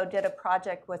years ago, did a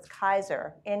project with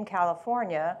Kaiser in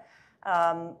California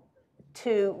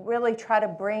to really try to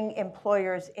bring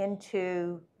employers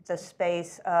into the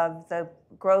space of the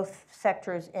growth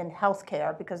sectors in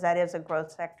healthcare, because that is a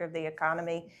growth sector of the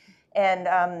economy,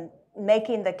 and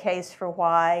making the case for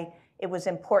why it was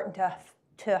important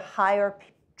to hire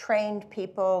trained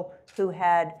people who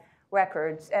had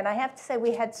records. And I have to say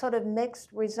we had sort of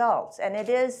mixed results. And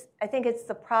I think it's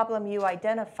the problem you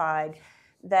identified,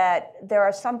 that there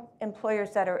are some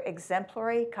employers that are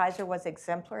exemplary. Kaiser was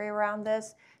exemplary around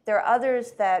this. There are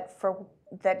others that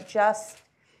just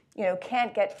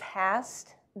can't get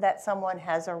past that someone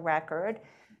has a record.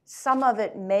 Some of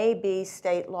it may be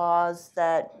state laws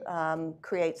that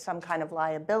create some kind of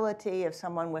liability if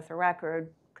someone with a record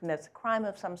commits a crime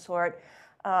of some sort.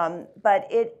 But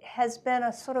it has been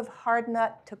a sort of hard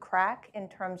nut to crack in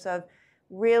terms of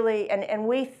really, and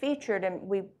we featured, and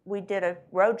we did a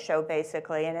roadshow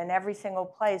basically, and in every single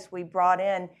place we brought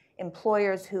in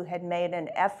employers who had made an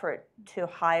effort to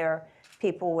hire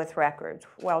people with records,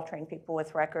 well-trained people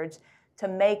with records,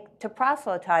 to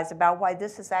proselytize about why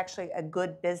this is actually a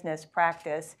good business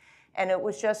practice. And it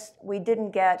was just, we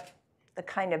didn't get the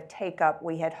kind of take-up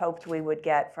we had hoped we would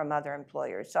get from other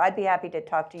employers. So I'd be happy to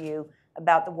talk to you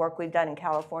about the work we've done in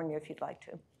California if you'd like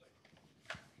to.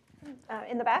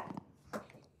 In the back?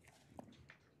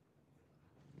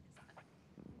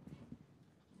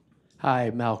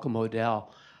 Hi, Malcolm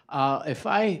Odell. If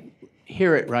I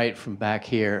hear it right from back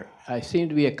here, I seem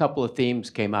to be a couple of themes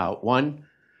came out. One,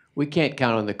 we can't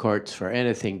count on the courts for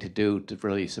anything to do to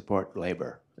really support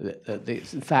labor.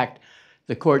 In fact,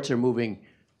 the courts are moving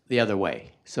the other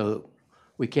way. So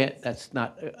we can't, that's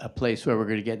not a place where we're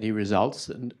going to get any results,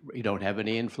 and we don't have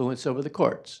any influence over the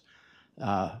courts.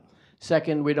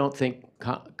 Second, we don't think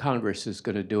Congress is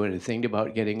going to do anything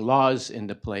about getting laws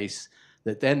into place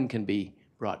that then can be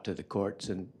brought to the courts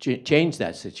and change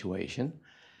that situation.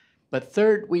 But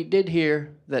third, we did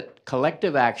hear that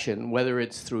collective action, whether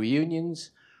it's through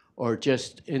unions or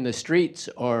just in the streets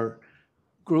or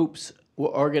groups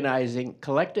organizing,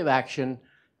 collective action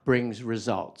brings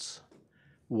results.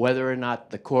 Whether or not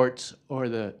the courts or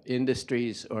the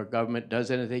industries or government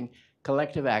does anything,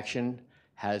 collective action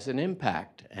has an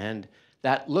impact. And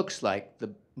that looks like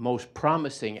the most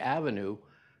promising avenue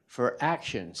for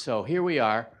action. So here we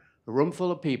are, a room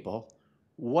full of people.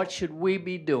 What should we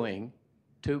be doing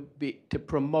to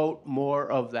promote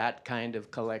more of that kind of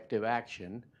collective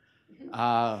action?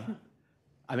 I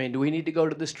mean, do we need to go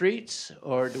to the streets,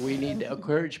 or do we need to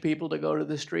encourage people to go to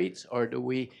the streets, or do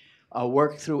we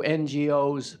work through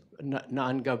NGOs,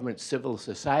 non-government civil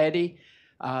society,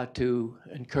 to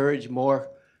encourage more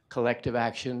collective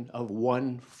action of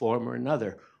one form or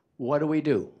another? What do we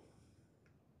do?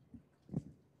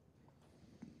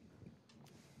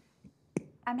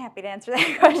 I'm happy to answer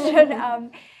that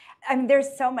question. I mean,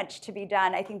 there's so much to be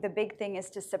done. I think the big thing is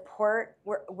to support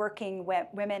working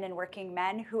women and working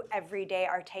men who every day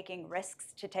are taking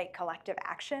risks to take collective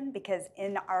action, because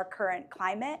in our current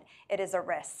climate, it is a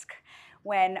risk.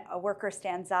 When a worker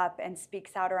stands up and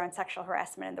speaks out around sexual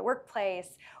harassment in the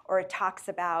workplace, or talks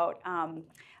about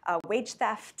wage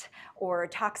theft, or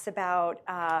talks about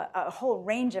a whole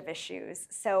range of issues.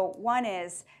 So one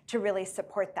is to really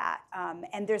support that.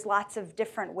 And there's lots of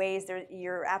different ways.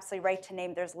 You're absolutely right to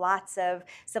name. There's lots of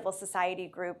civil society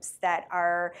groups that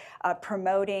are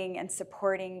promoting and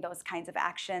supporting those kinds of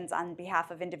actions on behalf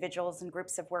of individuals and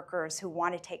groups of workers who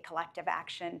want to take collective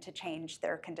action to change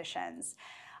their conditions.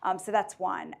 So that's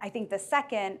one. I think the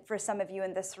second, for some of you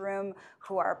in this room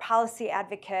who are policy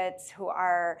advocates, who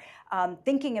are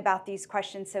thinking about these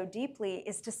questions so deeply,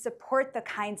 is to support the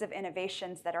kinds of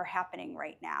innovations that are happening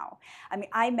right now. I mean,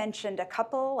 I mentioned a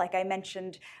couple, like I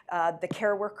mentioned the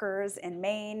care workers in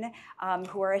Maine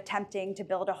who are attempting to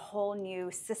build a whole new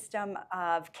system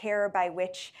of care by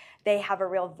which they have a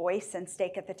real voice and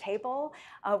stake at the table.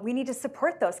 We need to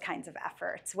support those kinds of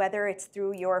efforts, whether it's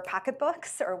through your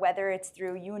pocketbooks or whether it's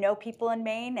through people in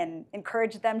Maine and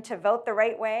encourage them to vote the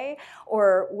right way,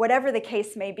 or whatever the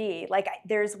case may be. Like,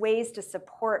 there's ways to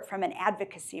support from an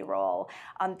advocacy role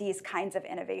these kinds of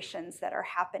innovations that are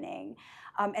happening.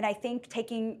 And I think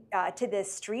taking to the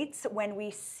streets when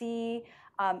we see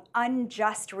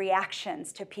unjust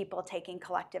reactions to people taking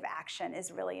collective action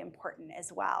is really important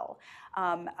as well,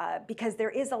 because there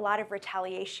is a lot of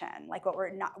retaliation. Like, what we're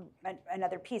not,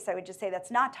 another piece I would just say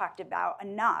that's not talked about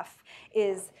enough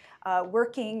is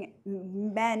working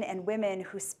men and women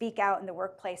who speak out in the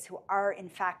workplace who are in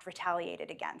fact retaliated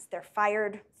against. They're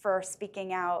fired for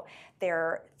speaking out.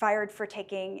 They're fired for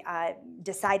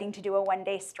deciding to do a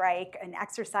one-day strike and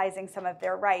exercising some of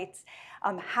their rights.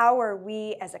 How are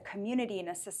we as a community and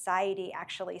a society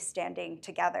actually standing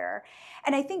together?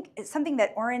 And I think something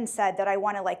that Oren said that I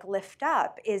want to lift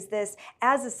up is this: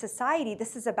 as a society,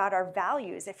 this is about our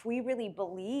values. If we really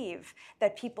believe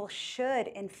that people should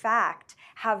in fact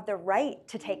have the right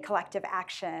to take collective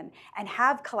action and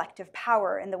have collective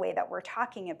power in the way that we're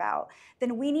talking about,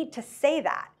 then we need to say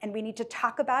that, and we need to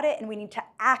talk about it, and we need to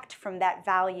act from that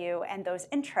value and those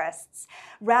interests,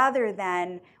 rather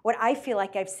than what I feel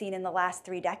like I've seen in the last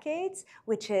 3 decades,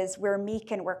 which is we're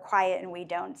meek and we're quiet and we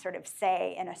don't sort of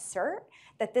say and assert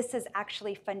that this is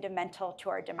actually fundamental to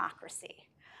our democracy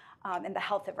and the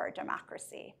health of our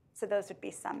democracy. So those would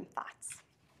be some thoughts.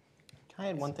 Can I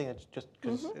add one thing that's just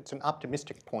because it's an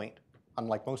optimistic point,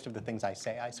 unlike most of the things I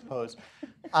say, I suppose.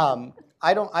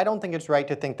 I don't think it's right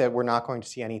to think that we're not going to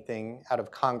see anything out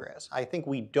of Congress. I think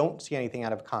we don't see anything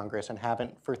out of Congress and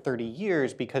haven't for 30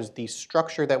 years because the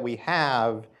structure that we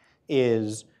have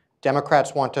is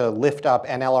Democrats want to lift up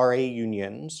NLRA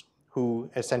unions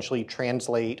who essentially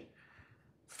translate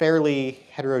fairly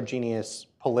heterogeneous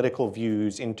political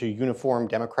views into uniform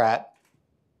Democrat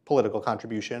political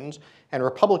contributions, and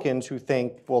Republicans who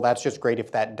think, well, that's just great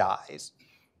if that dies,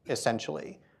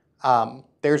 essentially.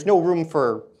 There's no room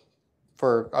for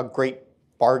a great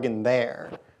bargain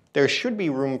there. There should be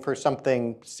room for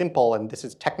something simple, and this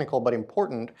is technical but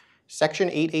important. Section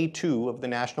 8A2 of the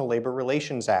National Labor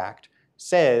Relations Act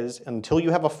says until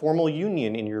you have a formal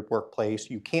union in your workplace,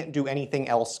 you can't do anything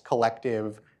else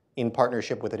collective in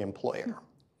partnership with an employer.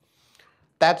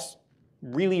 That's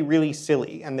really, really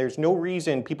silly, and there's no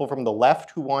reason people from the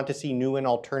left who want to see new and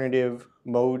alternative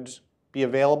modes be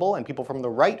available and people from the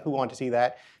right who want to see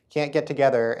that can't get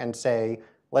together and say,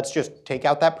 let's just take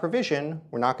out that provision.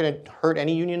 We're not going to hurt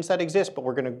any unions that exist, but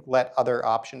we're going to let other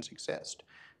options exist.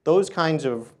 Those kinds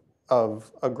of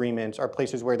agreements are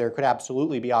places where there could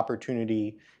absolutely be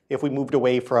opportunity if we moved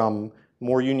away from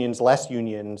more unions, less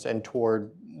unions, and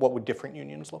toward what would different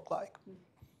unions look like.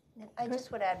 I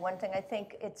just would add one thing. I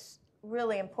think it's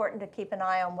really important to keep an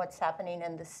eye on what's happening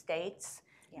in the states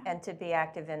and to be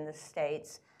active in the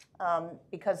states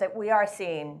because we are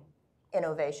seeing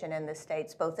innovation in the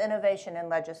states, both innovation and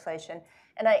legislation.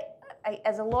 And I,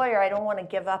 as a lawyer, I don't want to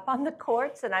give up on the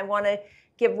courts, and I want to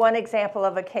give one example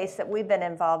of a case that we've been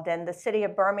involved in. The city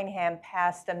of Birmingham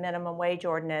passed a minimum wage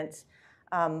ordinance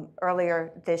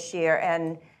earlier this year,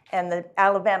 and the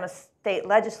Alabama state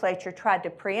legislature tried to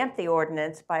preempt the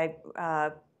ordinance by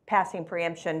passing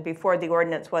preemption before the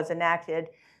ordinance was enacted.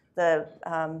 The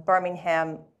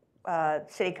Birmingham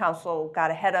City Council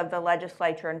got ahead of the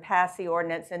legislature and passed the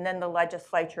ordinance, and then the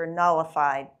legislature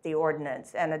nullified the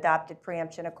ordinance and adopted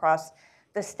preemption across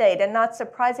the state. And not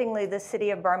surprisingly, the city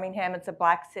of Birmingham, it's a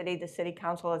black city. The city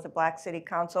council is a black city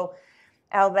council.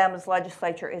 Alabama's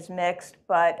legislature is mixed,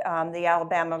 but the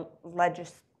Alabama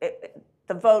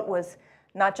the vote was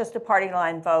not just a party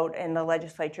line vote in the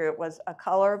legislature, it was a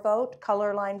color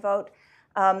line vote.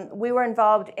 We were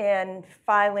involved in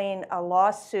filing a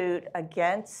lawsuit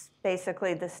against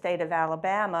basically the state of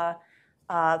Alabama,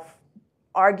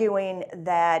 arguing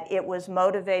that it was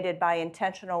motivated by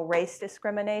intentional race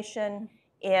discrimination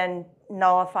in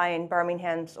nullifying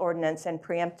Birmingham's ordinance and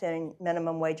preempting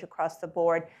minimum wage across the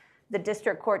board. The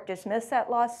district court dismissed that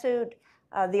lawsuit.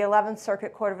 The 11th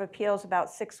Circuit Court of Appeals about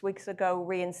 6 weeks ago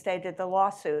reinstated the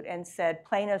lawsuit and said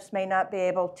plaintiffs may not be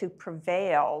able to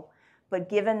prevail, but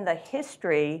given the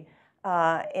history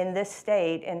in this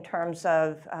state in terms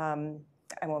of,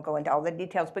 I won't go into all the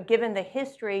details, but given the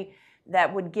history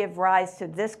that would give rise to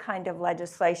this kind of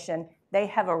legislation, they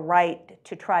have a right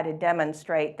to try to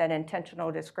demonstrate that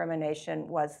intentional discrimination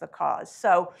was the cause.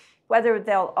 So whether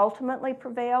they'll ultimately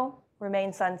prevail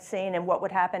remains unseen, and what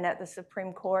would happen at the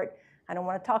Supreme Court, I don't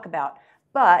want to talk about.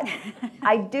 But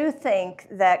I do think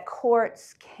that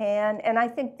courts can, and I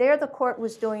think there the court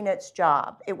was doing its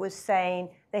job. It was saying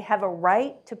they have a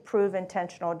right to prove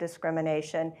intentional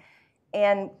discrimination,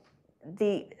 and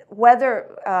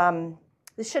whether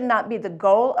this should not be the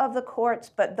goal of the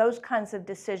courts, but those kinds of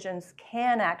decisions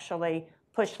can actually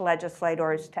push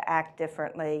legislators to act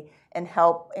differently and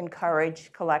help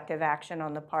encourage collective action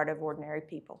on the part of ordinary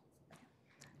people.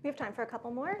 We have time for a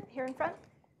couple more here in front.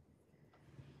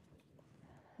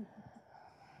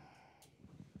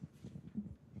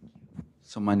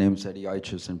 So my name is Eddie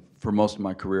Eiches, and for most of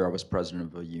my career, I was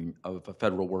president of a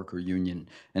federal worker union.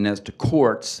 And as to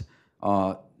courts,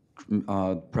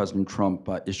 President Trump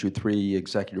issued 3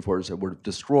 executive orders that would have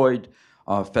destroyed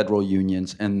federal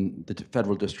unions, and the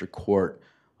federal district court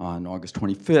on August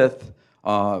 25th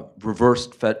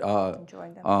reversed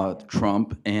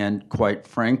Trump, and quite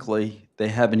frankly, they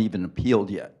haven't even appealed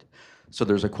yet. So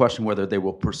there's a question whether they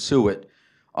will pursue it.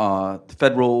 The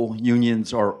federal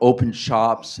unions are open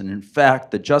shops, and in fact,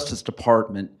 the Justice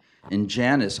Department and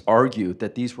Janus argued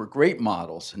that these were great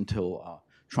models until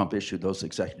Trump issued those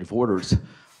executive orders.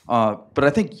 But I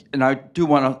think, and I do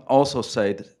want to also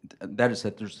say that is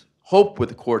that there's hope with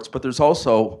the courts, but there's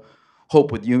also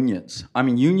hope with unions. I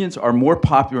mean, unions are more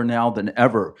popular now than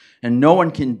ever, and no one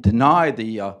can deny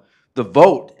the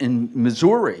vote in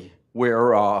Missouri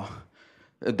where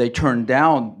they turned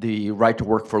down the right to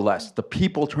work for less. The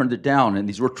people turned it down, and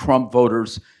these were Trump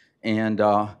voters and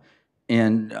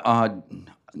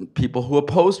people who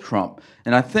opposed Trump.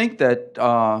 And I think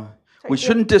that we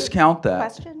shouldn't discount that.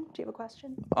 Question? Do you have a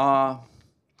question?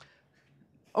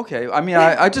 Okay. I mean,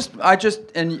 I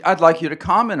just, and I'd like you to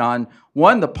comment on,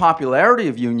 one, the popularity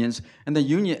of unions, and the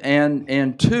union,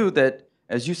 and two, that,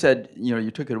 as you said, you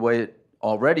took it away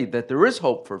already, that there is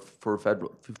hope for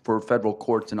federal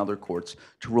courts and other courts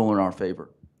to rule in our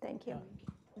favor. Thank you.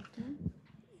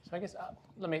 So I guess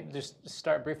let me just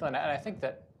start briefly on that. And I think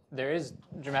that there is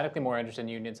dramatically more interest in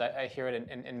unions. I hear it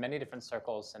in many different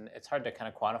circles, and it's hard to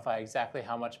kind of quantify exactly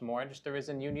how much more interest there is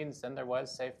in unions than there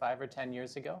was, say, 5 or 10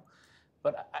 years ago.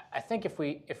 But I think if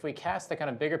we cast the kind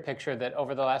of bigger picture that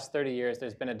over the last 30 years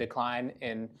there's been a decline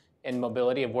in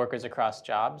mobility of workers across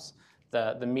jobs,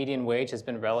 the median wage has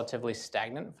been relatively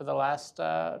stagnant for the last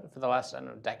I don't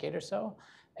know, decade or so,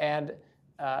 and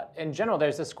in general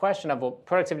there's this question of, well,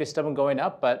 productivity has still been going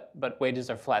up, but wages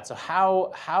are flat. So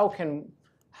how can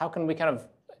we kind of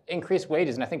increase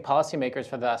wages. And I think policymakers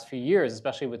for the last few years,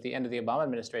 especially with the end of the Obama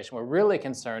administration, were really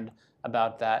concerned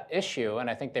about that issue. And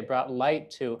I think they brought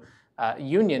light to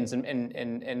unions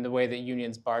in the way that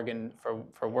unions bargain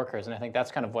for workers. And I think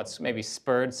that's kind of what's maybe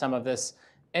spurred some of this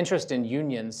interest in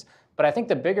unions. But I think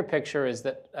the bigger picture is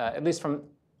that, at least from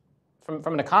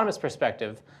an economist's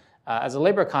perspective, as a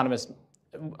labor economist,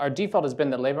 our default has been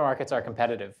that labor markets are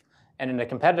competitive. And in a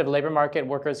competitive labor market,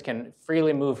 workers can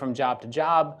freely move from job to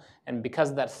job. And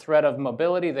because of that threat of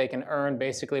mobility, they can earn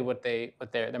basically what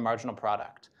their marginal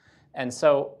product. And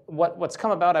so what's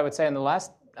come about, I would say, in the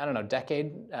last, I don't know,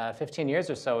 decade, 15 years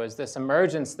or so, is this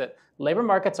emergence that labor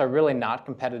markets are really not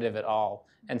competitive at all.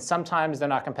 And sometimes they're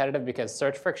not competitive because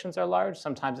search frictions are large.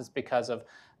 Sometimes it's because of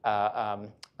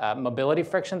mobility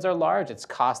frictions are large. It's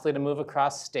costly to move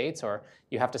across states, or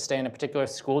you have to stay in a particular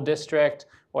school district,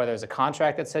 or there's a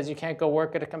contract that says you can't go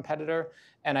work at a competitor.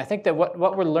 And I think that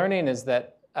what we're learning is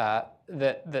that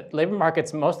that labor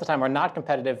markets most of the time are not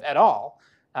competitive at all.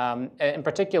 In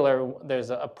particular, there's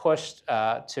a push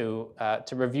to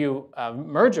review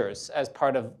mergers as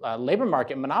part of labor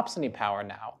market monopsony power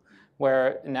now,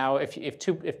 where now if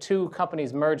two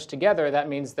companies merge together, that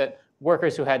means that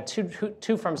workers who had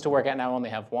two firms to work at now only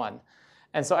have one.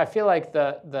 And so I feel like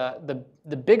the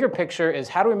bigger picture is,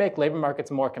 how do we make labor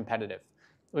markets more competitive?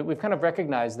 We've kind of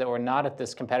recognized that we're not at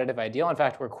this competitive ideal. In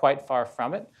fact, we're quite far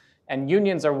from it. And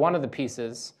unions are one of the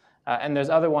pieces, and there's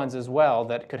other ones as well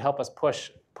that could help us push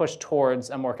towards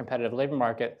a more competitive labor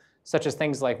market, such as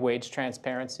things like wage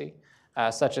transparency,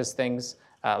 such as things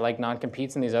like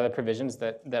non-competes and these other provisions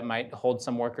that might hold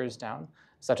some workers down,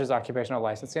 such as occupational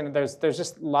licensing. And there's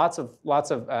just lots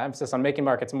of emphasis on making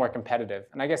markets more competitive.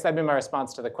 And I guess that'd be my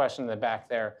response to the question in the back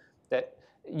there, that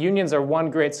unions are one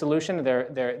great solution.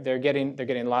 They're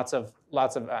getting lots of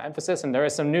emphasis, and there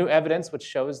is some new evidence which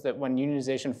shows that when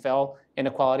unionization fell,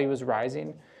 inequality was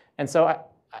rising. And so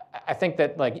I think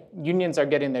that unions are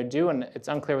getting their due, and it's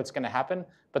unclear what's going to happen.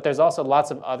 But there's also lots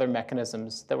of other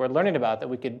mechanisms that we're learning about that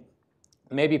we could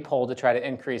maybe pull to try to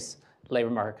increase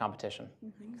labor market competition.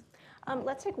 Mm-hmm.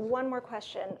 Let's take one more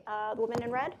question. The woman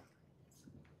in red.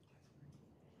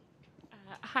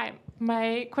 Hi,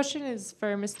 my question is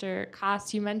for Mr.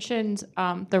 Koss. You mentioned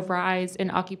the rise in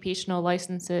occupational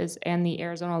licenses and the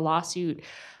Arizona lawsuit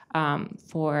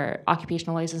for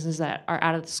occupational licenses that are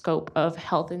out of the scope of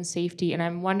health and safety. And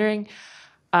I'm wondering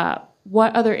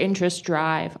what other interests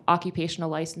drive occupational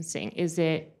licensing? Is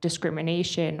it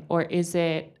discrimination, or is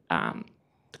it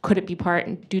could it be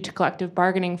part due to collective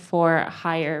bargaining for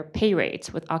higher pay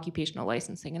rates with occupational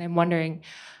licensing? And I'm wondering,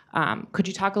 could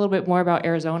you talk a little bit more about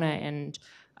Arizona and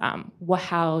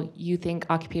how you think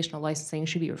occupational licensing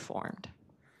should be reformed?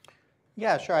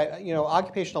 Yeah, sure.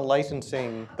 Occupational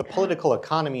licensing, the political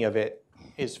economy of it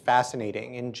is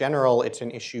fascinating. In general, it's an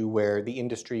issue where the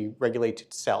industry regulates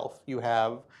itself. You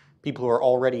have people who are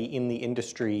already in the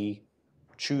industry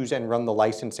choose and run the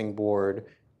licensing board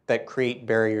that create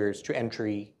barriers to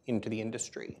entry into the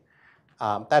industry.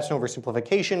 That's an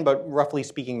oversimplification, but roughly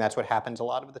speaking, that's what happens a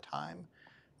lot of the time.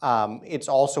 It's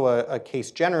also a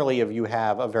case generally of you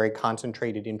have a very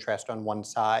concentrated interest on one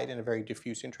side and a very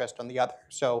diffuse interest on the other.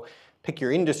 So pick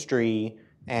your industry,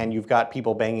 and you've got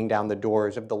people banging down the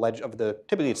doors of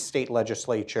typically it's state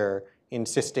legislature,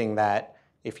 insisting that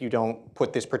if you don't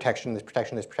put this protection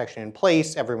in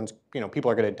place,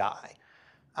 people are going to die.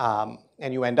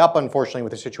 And you end up, unfortunately,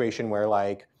 with a situation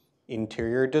where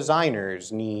interior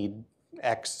designers need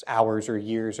X hours or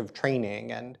years of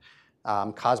training, and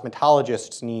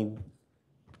cosmetologists need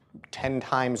 10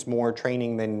 times more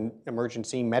training than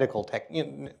emergency medical tech.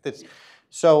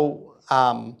 So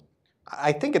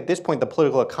I think at this point, the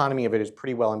political economy of it is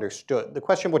pretty well understood. The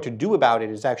question of what to do about it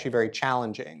is actually very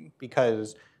challenging,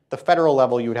 because the federal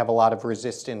level, you would have a lot of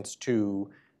resistance to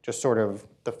just sort of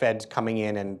the feds coming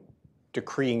in and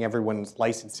decreeing everyone's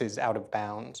licenses out of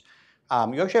bounds.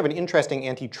 You actually have an interesting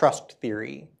antitrust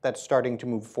theory that's starting to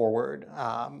move forward,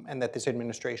 and that this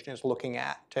administration is looking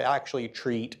at, to actually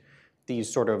treat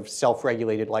these sort of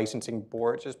self-regulated licensing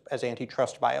boards as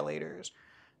antitrust violators.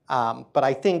 But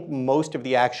I think most of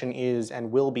the action is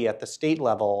and will be at the state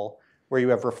level, where you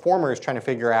have reformers trying to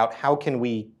figure out how can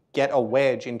we get a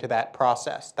wedge into that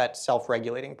process, that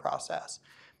self-regulating process.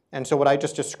 And so what I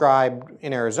just described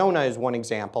in Arizona is one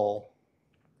example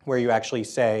where you actually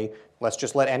say, let's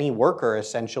just let any worker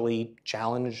essentially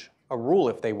challenge a rule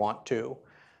if they want to.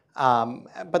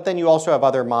 But then you also have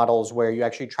other models where you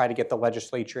actually try to get the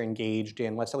legislature engaged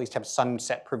in, let's at least have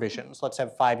sunset provisions. Let's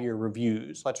have 5-year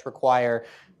reviews. Let's require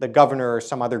the governor or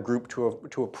some other group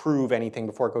to approve anything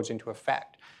before it goes into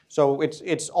effect. So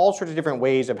it's all sorts of different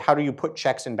ways of how do you put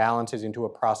checks and balances into a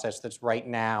process that's right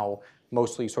now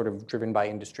mostly sort of driven by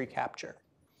industry capture.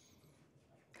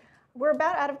 We're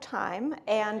about out of time,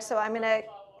 and so I'm going to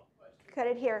cut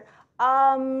it here.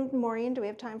 Maureen, do we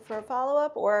have time for a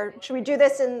follow-up, or should we do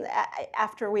this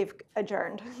after we've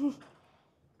adjourned?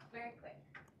 Very quick.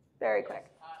 Very quick.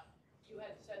 You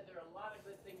had said there are a lot of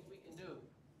good things we can do,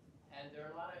 and there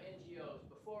are a lot of NGOs.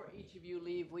 Before each of you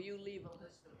leave, will you leave a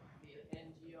list of the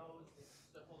NGOs, the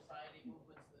civil society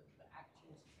movements, the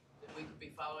actions that we could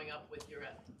be following up with your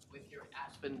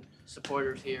Aspen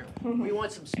supporters here? We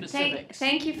want some specifics.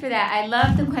 Thank you for that. I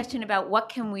love the question about what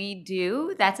can we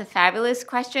do. That's a fabulous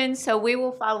question. So we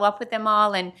will follow up with them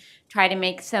all and try to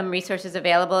make some resources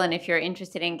available. And if you're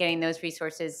interested in getting those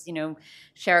resources,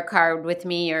 share a card with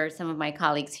me or some of my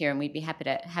colleagues here, and we'd be happy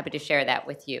to share that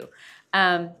with you.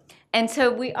 And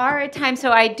so we are at time.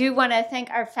 So I do want to thank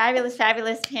our fabulous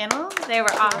panel. They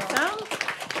were awesome.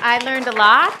 I learned a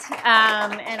lot,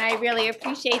 and I really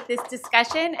appreciate this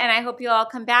discussion, and I hope you all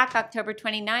come back October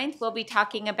 29th. We'll be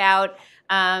talking about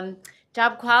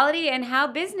job quality and how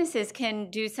businesses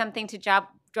can do something to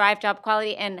drive job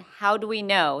quality, and how do we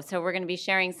know? So we're going to be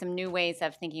sharing some new ways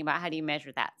of thinking about how do you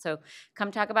measure that. So come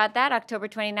talk about that October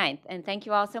 29th, and thank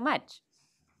you all so much.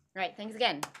 All right, thanks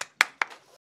again.